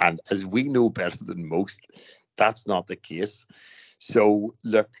 And as we know better than most, that's not the case. So,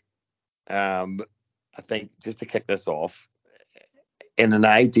 look, I think just to kick this off, in an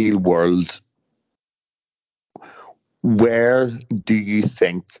ideal world, where do you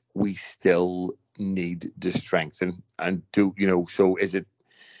think we still need to strengthen? And so is it,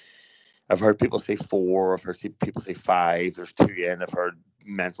 I've heard people say 4, I've heard people say 5, there's 2 in, I've heard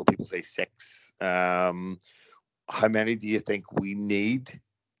mental people say 6. How many do you think we need,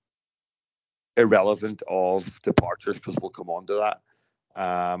 irrelevant of departures, because we'll come on to that,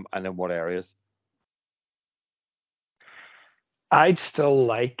 and in what areas? I'd still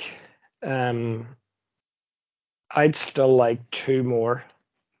like 2 more.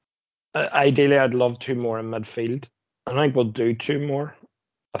 Ideally, I'd love 2 more in midfield. I think we'll do 2 more.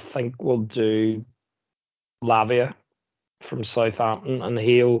 I think we'll do Lavia from Southampton, and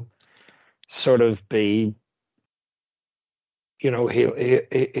he'll sort of be,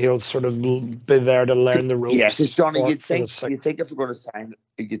 he'll sort of be there to learn the ropes. Yes, Johnny, you think if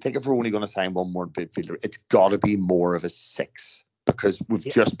we're only going to sign one more midfielder, it's got to be more of a 6, because we've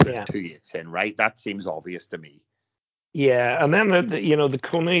just put 2 8s in, right? That seems obvious to me. Yeah, and then the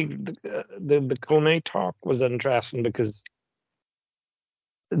Kone talk was interesting, because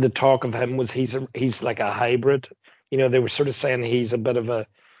the talk of him was he's like a hybrid. They were sort of saying he's a bit of a.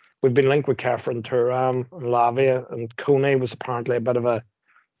 We've been linked with Kefren Turam and Lavia, and Kone was apparently a bit of a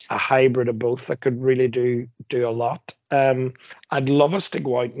hybrid of both that could really do a lot. I'd love us to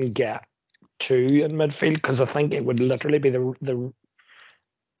go out and get 2 in midfield, because I think it would literally be the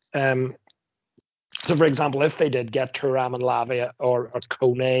so, for example, if they did get Turam and Lavia, or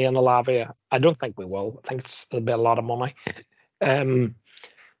Kone and Lavia, I don't think we will. I think it'll be a lot of money.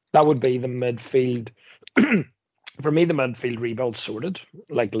 That would be the midfield. For me, the midfield rebuild sorted,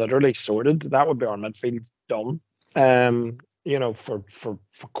 like literally sorted. That would be our midfield done. For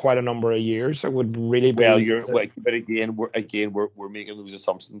quite a number of years, it would really be. Well, but again, we're making those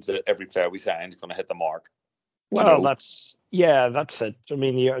assumptions that every player we sign is going to hit the mark. Well, that's it. I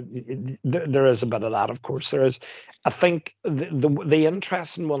mean, there is a bit of that, of course. There is. I think the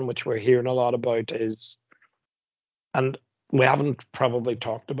interesting one, which we're hearing a lot about, is, and we haven't probably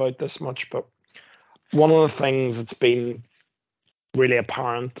talked about this much, but one of the things that's been really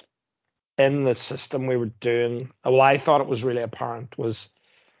apparent in the system we were doing, well, I thought it was really apparent, was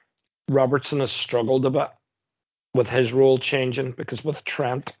Robertson has struggled a bit with his role changing, because with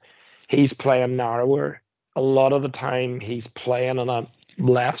Trent, he's playing narrower. A lot of the time he's playing in a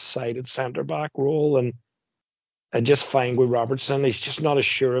left-sided centre-back role, and I just find with Robertson, he's just not as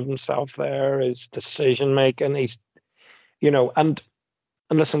sure of himself there. His decision-making, he's, and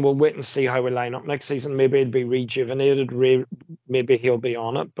listen, we'll wait and see how we line up next season. Maybe it'll be rejuvenated. Maybe he'll be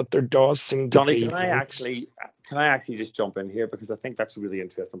on it, but there does seem to be. Johnny, can I actually just jump in here, because I think that's a really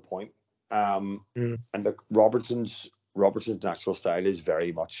interesting point. And look, Robertson's natural style is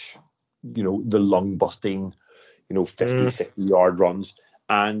very much, the lung busting, 50, 60 yard runs,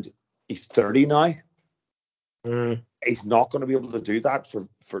 and he's 30 now. He's not going to be able to do that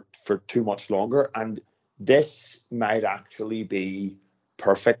for too much longer, and this might actually be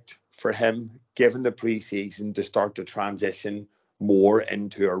perfect for him, given the pre-season, to start to transition more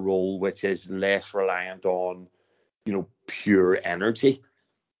into a role which is less reliant on, pure energy.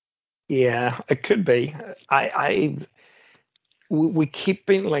 Yeah, it could be. We keep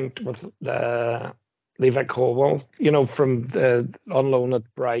being linked with Levi Colwell, from the on loan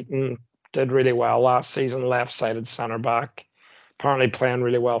at Brighton, did really well last season, left-sided centre-back, apparently playing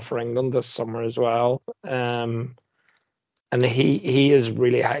really well for England this summer as well. And he is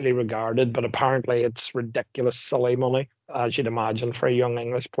really highly regarded, but apparently it's ridiculous, silly money, as you'd imagine, for a young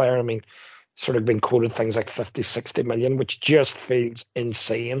English player. I mean, sort of been quoted things like 50, 60 million, which just feels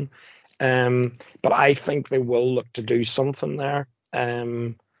insane. But I think they will look to do something there.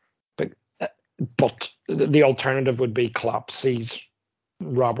 But the alternative would be Klopp sees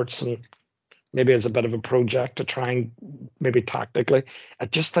Robertson maybe as a bit of a project to try and maybe tactically. I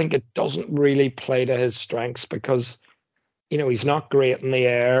just think it doesn't really play to his strengths because, he's not great in the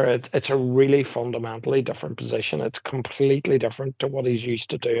air. It's a really fundamentally different position. It's completely different to what he's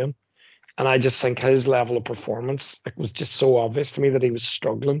used to doing. And I just think his level of performance, it was just so obvious to me that he was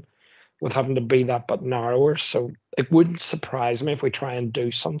struggling with having to be that bit narrower. So it wouldn't surprise me if we try and do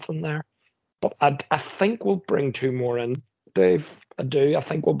something there. But I think we'll bring 2 more in, Dave. I do. I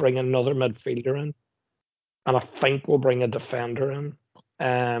think we'll bring another midfielder in. And I think we'll bring a defender in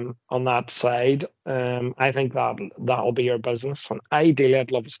on that side. I think that'll be our business. And ideally,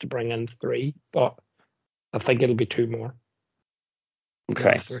 I'd love us to bring in 3, but I think it'll be 2 more.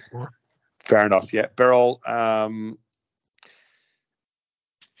 Okay. 3 more. Fair enough. Yeah. Birol,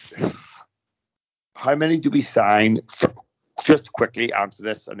 how many do we sign? Just quickly answer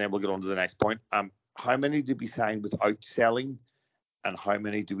this, and then we'll get on to the next point. How many do we sign without selling, and how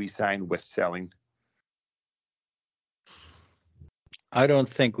many do we sign with selling? I don't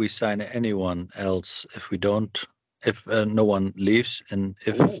think we sign anyone else if no one leaves, and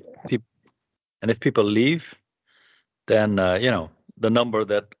if people leave, then the number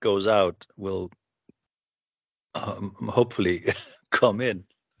that goes out will hopefully come in.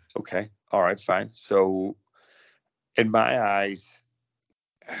 Okay, all right, fine. So, in my eyes,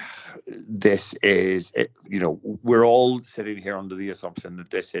 this is we're all sitting here under the assumption that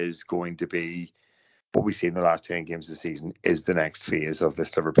this is going to be what we see in the last 10 games of the season is the next phase of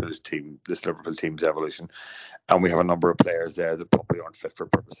this Liverpool team's evolution. And we have a number of players there that probably aren't fit for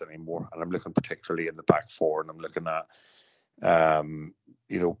purpose anymore. And I'm looking particularly in the back four, and I'm looking at,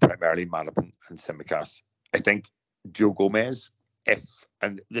 primarily Matip and Tsimikas. I think Joe Gomez,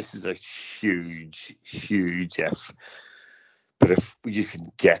 and this is a huge, huge if, but if you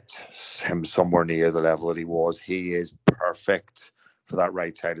can get him somewhere near the level that he is perfect for that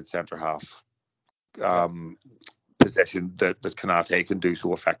right-sided centre-half position that Konate can do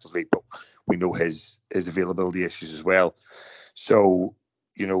so effectively, but we know his availability issues as well. So,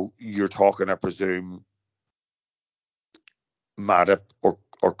 you're talking, I presume, Matip or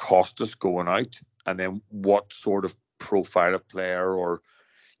Costas going out, and then what sort of profile of player, or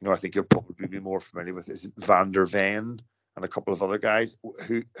I think you'll probably be more familiar with, is it Van der Ven and a couple of other guys?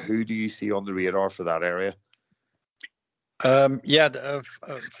 Who do you see on the radar for that area? Van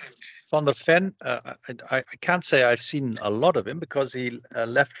der Ven, I can't say I've seen a lot of him because he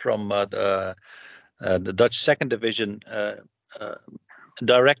left from the Dutch second division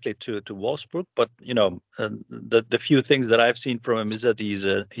directly to Wolfsburg. But the few things that I've seen from him is that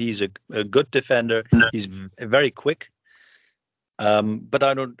he's a good defender. He's very quick. But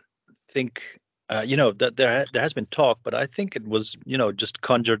I don't think that there has been talk, but I think it was just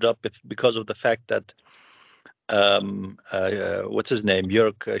conjured up because of the fact that what's his name,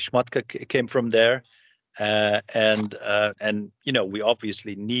 Jörg Schmatke came from there, and we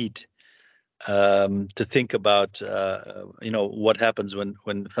obviously need to think about what happens when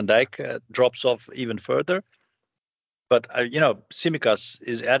Van Dijk drops off even further. But Tsimikas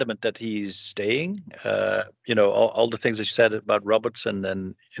is adamant that he's staying. All the things that you said about Robertson,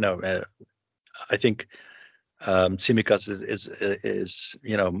 and I think Tsimikas is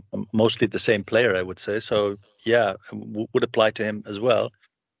mostly the same player, I would say. So yeah, would apply to him as well.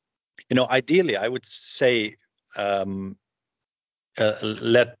 Ideally, I would say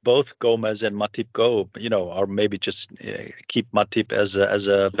let both Gomez and Matip go. Or maybe just keep Matip as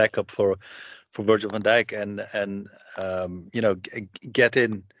a backup for Virgil van Dijk, and get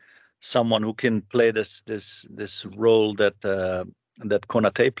in someone who can play this role that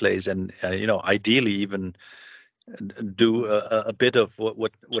Konate plays, and ideally even do a bit of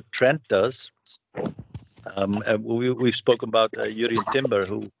what Trent does. We've spoken about Jurrien Timber,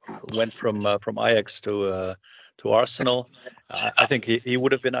 who went from Ajax to Arsenal. I think he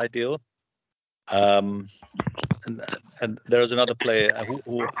would have been ideal. And there's another player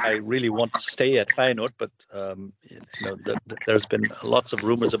who I really want to stay at Feyenoord, but there's been lots of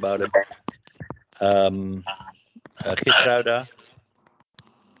rumors about him. Geertruida,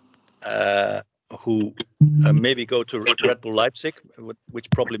 who maybe go to Red Bull Leipzig, which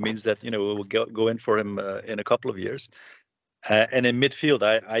probably means that we'll go in for him in a couple of years. And in midfield,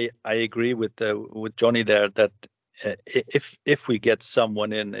 I agree with Johnny there that if we get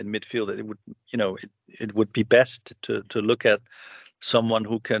someone in midfield, it would it would be best to look at someone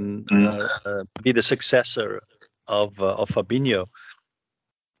who can be the successor of Fabinho.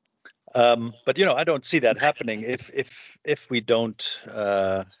 But I don't see that happening if we don't.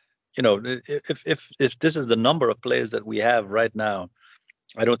 If this is the number of players that we have right now,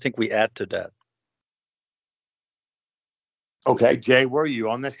 I don't think we add to that. Okay, Jay, where are you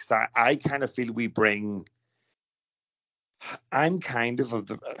on this? Because I kind of feel we bring. I'm kind of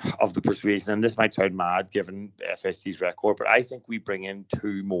the persuasion, and this might sound mad given FSG's record, but I think we bring in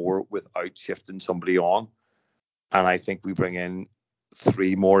 2 more without shifting somebody on, and I think we bring in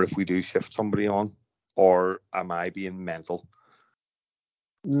 3 more if we do shift somebody on. Or am I being mental?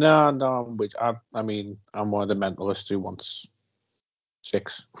 No, I mean, I'm one of the mentalists who wants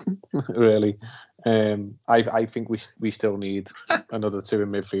 6, really. I think we still need another 2 in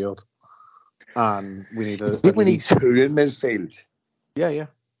midfield, and we need we need 2 in midfield. Yeah,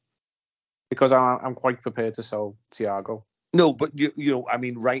 because I'm quite prepared to sell Thiago. No, but you know, I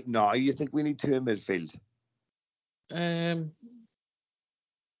mean, right now, you think we need 2 in midfield?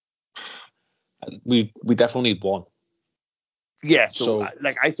 We definitely need 1. Yeah, so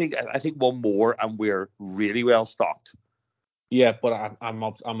like I think 1 more, and we're really well stocked. Yeah, but I'm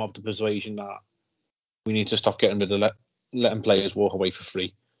of the persuasion that we need to stop getting rid of letting players walk away for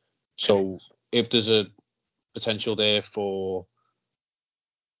free. So if there's a potential there for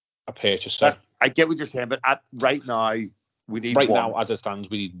a purchaser, I get what you're saying, but right now we need 1. Now, as it stands,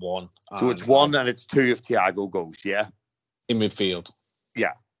 we need 1. So it's 1, and it's 2 if Thiago goes. Yeah, in midfield.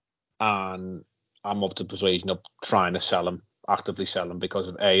 Yeah, and I'm of the persuasion of trying to actively sell him because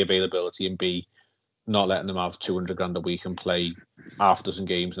of A, availability, and B, not letting them have 200 grand a week and play half a dozen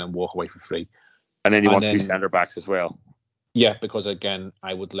games and then walk away for free. And then you want 2 centre backs as well. Yeah, because again,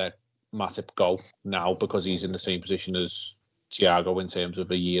 I would let Matip go now because he's in the same position as Thiago in terms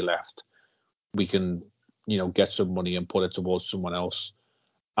of a year left. We can, get some money and put it towards someone else.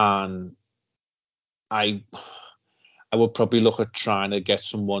 And I would probably look at trying to get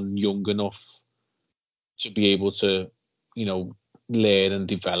someone young enough to be able to, learn and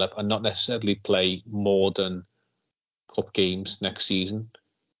develop and not necessarily play more than cup games next season.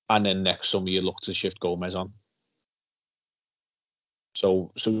 And then next summer you look to shift Gomez on.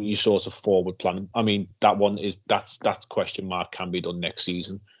 So you sort of forward plan. I mean, that's question mark can be done next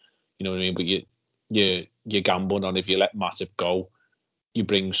season. You know what I mean? But you're gambling on if you let Matip go, you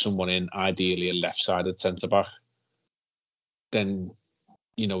bring someone in, ideally a left-sided centre back. Then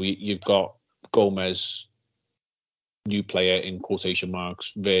you've got Gomez, new player in quotation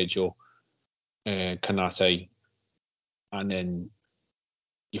marks, Virgil, Kanate, and then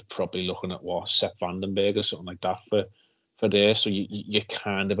you're probably looking at Sepp Vandenberg or something like that for there. So you're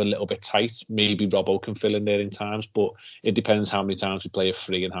kind of a little bit tight. Maybe Robbo can fill in there in times, but it depends how many times we play a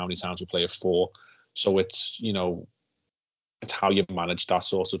 3 and how many times we play a 4. So it's it's how you manage that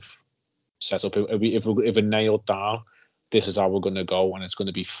sort of setup. If we're nailed down, this is how we're going to go, and it's going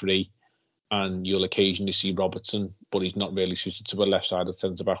to be free. And you'll occasionally see Robertson, but he's not really suited to a left-sided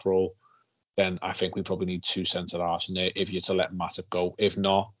centre-back role. Then I think we probably need 2 centre-halves in there if you're to let Matip go. If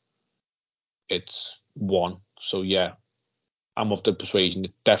not, it's 1. So yeah, I'm of the persuasion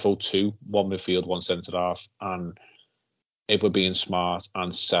that defo 2, 1 midfield, 1 centre-half. And if we're being smart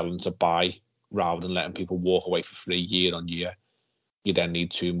and selling to buy rather than letting people walk away for free year on year, you then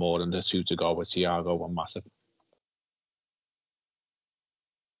need 2 more and the 2 to go with Thiago and Matip.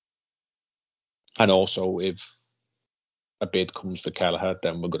 And also, if a bid comes for Kelleher,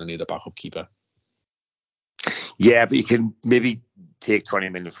 then we're going to need a backup keeper. Yeah, but you can maybe take 20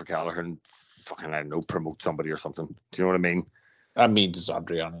 million for Kelleher and fucking, I don't know, promote somebody or something. Do you know what I mean? I mean, it's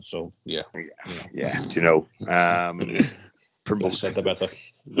Adriano, so yeah. Yeah. Do you know? Promote said the better.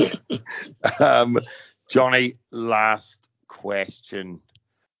 Johnny, last question.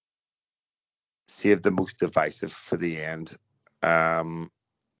 Save the most divisive for the end.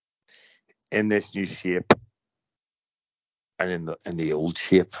 In this new shape and in the old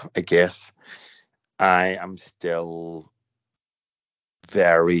shape, I guess, I am still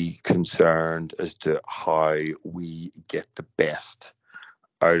very concerned as to how we get the best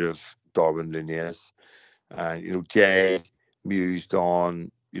out of Darwin Núñez. Jay mused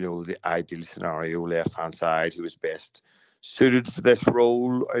on, the ideal scenario, left-hand side, who is best suited for this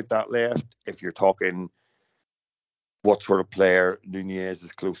role out that left. If you're talking what sort of player Núñez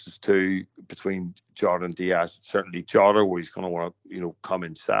is closest to between Jota and Diaz, certainly Jota, where he's going to want to, come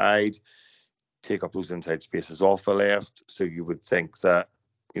inside, take up those inside spaces off the left. So you would think that,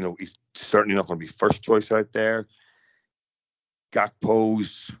 he's certainly not going to be first choice out there.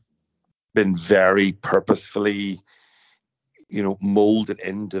 Gakpo's been very purposefully, molded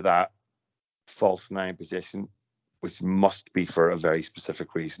into that false 9 position, which must be for a very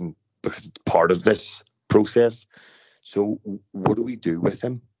specific reason because it's part of this process. So what do we do with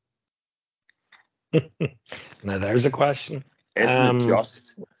him? Now there's a question. Isn't it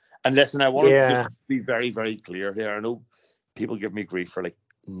just? And listen, I want to just be very, very clear here. I know people give me grief for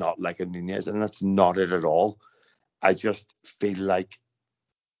not liking Núñez, and that's not it at all. I just feel like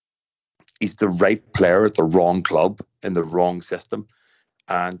he's the right player at the wrong club in the wrong system.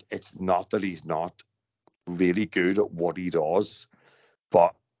 And it's not that he's not really good at what he does,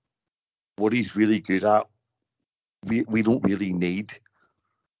 but what he's really good at, we don't really need.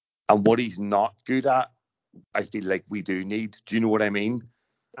 And what he's not good at, I feel like we do need. Do you know what I mean?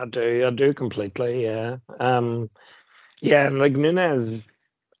 I do completely, yeah. Yeah, and like Núñez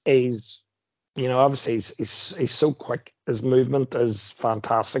is, obviously he's so quick. His movement is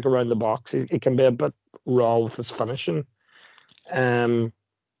fantastic around the box. He can be a bit raw with his finishing.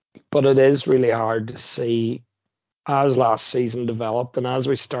 But it is really hard to see as last season developed and as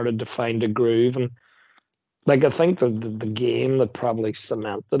we started to find a groove. And like, I think the game that probably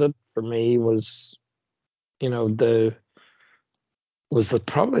cemented it for me was, probably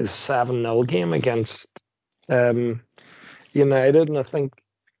the 7-0 game against United. And I think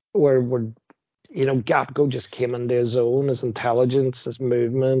where Gapco just came into his own, his intelligence, his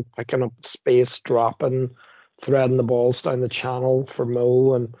movement, picking up space, dropping, threading the balls down the channel for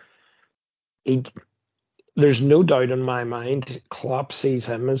Mo. And there's no doubt in my mind Klopp sees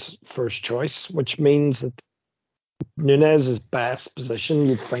him as first choice, which means that Núñez's best position,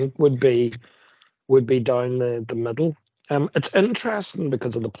 you'd think, would be down the middle. It's interesting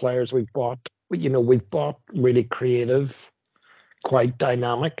because of the players we've bought. We've bought really creative, quite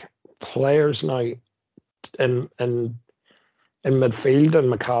dynamic players now in midfield,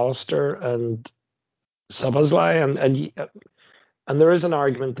 and McAllister and Szoboszlai, and there is an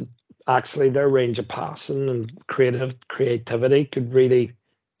argument that actually their range of passing and creativity could really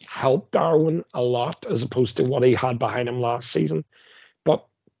help Darwin a lot, as opposed to what he had behind him last season. But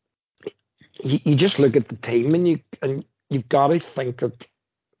you just look at the team, and you've got to think that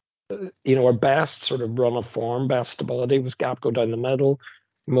our best sort of run of form, best stability was Gapco down the middle.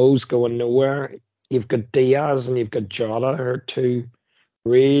 Mo's going nowhere. You've got Diaz and you've got Jota, who are two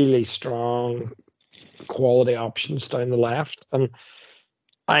really strong quality options down the left. And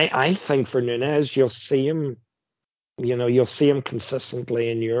I think for Núñez, you'll see him consistently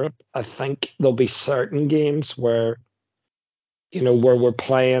in Europe. I think there'll be certain games where we're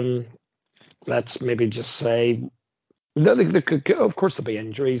playing, let's maybe just say, there could, of course, there'll be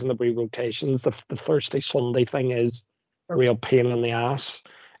injuries and there'll be rotations. The Thursday Sunday thing is a real pain in the ass.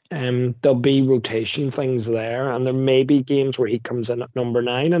 There'll be rotation things there, and there may be games where he comes in at number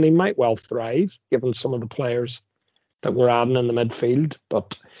 9, and he might well thrive given some of the players that we're adding in the midfield.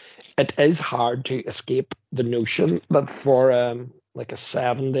 But it is hard to escape the notion that for like a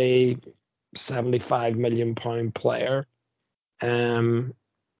 70, 75 million pound player,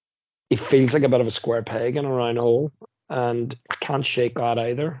 he feels like a bit of a square peg in a round hole, and I can't shake that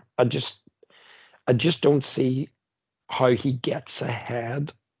either. I just don't see how he gets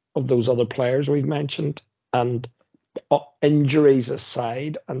ahead of those other players we've mentioned, and injuries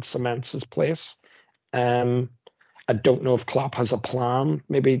aside, and cements his place. I don't know if Klopp has a plan.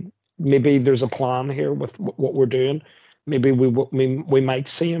 Maybe there's a plan here with what we're doing. Maybe we might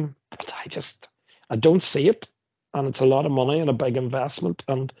see him, but I don't see it, and it's a lot of money and a big investment.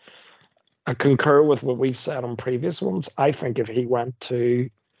 And I concur with what we've said on previous ones. I think if Darwin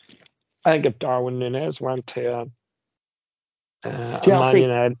Núñez went to a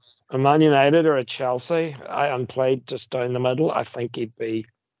Man United or a Chelsea and played just down the middle, I think he'd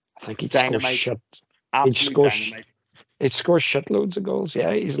score shit. He'd score shitloads of goals.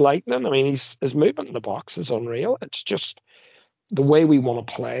 Yeah, he's lightning. I mean, his movement in the box is unreal. It's just the way we want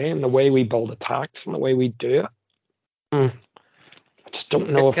to play and the way we build attacks and the way we do it. I just don't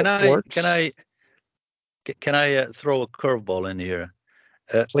know if it works. Can I throw a curveball in here?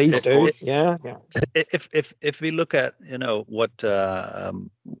 Please do. Yeah. If we look at what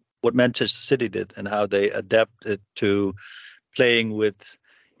Manchester City did and how they adapted to playing with,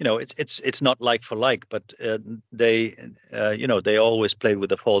 it's not like for like, but they always played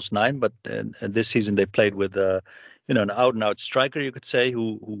with a false 9, but this season they played with an out and out striker, you could say,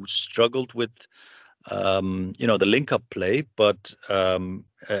 who struggled with the link up play, but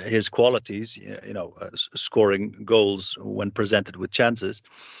his qualities, scoring goals when presented with chances,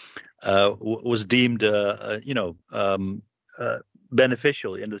 was deemed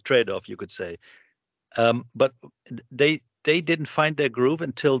beneficial in the trade-off, you could say. But they didn't find their groove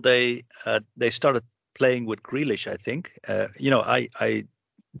until they started playing with Grealish, I think. I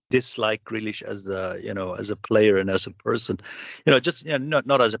dislike Grealish as a player and as a person,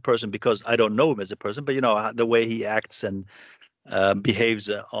 not as a person because I don't know him as a person, but the way he acts and behaves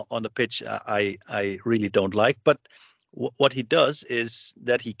on the pitch, I really don't like. But what he does is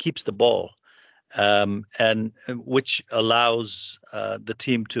that he keeps the ball, and which allows the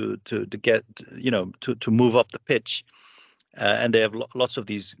team to get to move up the pitch. And they have lots of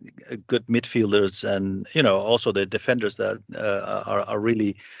these good midfielders, and also the defenders that are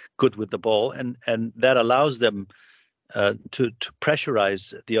really good with the ball, and that allows them to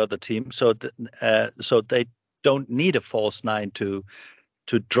pressurize the other team, so they don't need a false nine to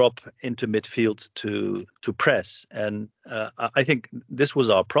drop into midfield to press. And I think this was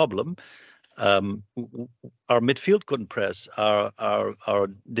our problem. Our midfield couldn't press. Our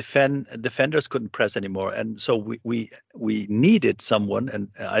defenders couldn't press anymore, and so we needed someone. And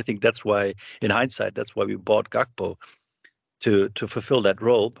I think that's why, in hindsight, that's why we bought Gakpo to fulfill that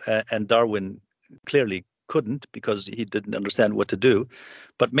role. And Darwin clearly couldn't, because he didn't understand what to do.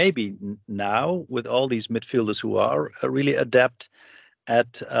 But maybe now, with all these midfielders who are really adept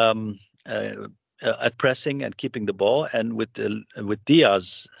at pressing and keeping the ball, and with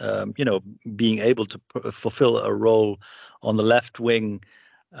Diaz, being able to fulfill a role on the left wing,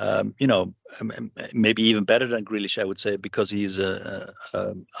 maybe even better than Grealish, I would say, because he's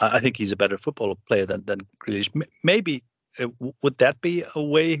I think he's a better football player than Grealish. Maybe would that be a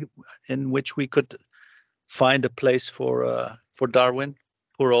way in which we could find a place for Darwin,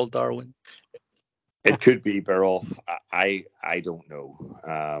 poor old Darwin? It could be, Birol. I don't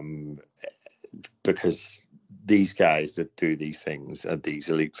know, because these guys that do these things at these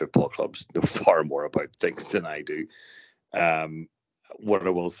elite football clubs know far more about things than I do. What I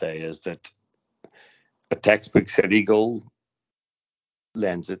will say is that a textbook City goal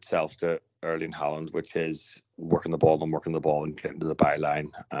lends itself to Erling Haaland, which is working the ball and getting to the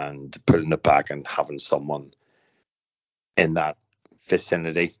byline and putting it back and having someone in that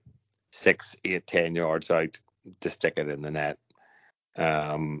vicinity, 6, 8, 10 yards out to stick it in the net.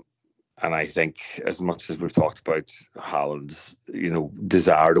 And I think, as much as we've talked about Haaland's,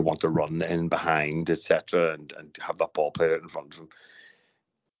 desire to want to run in behind, etc., and have that ball played out in front of him,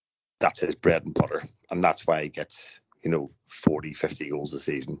 that's his bread and butter. And that's why he gets, 40, 50 goals a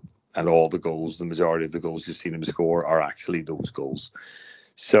season. And all the goals, the majority of the goals you've seen him score are actually those goals.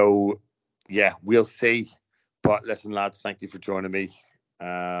 So, yeah, we'll see. But listen, lads, thank you for joining me.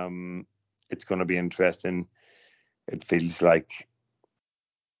 It's going to be interesting. It feels like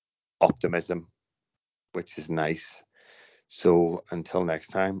optimism, which is nice. So until next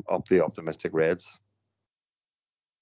time, up the optimistic Reds.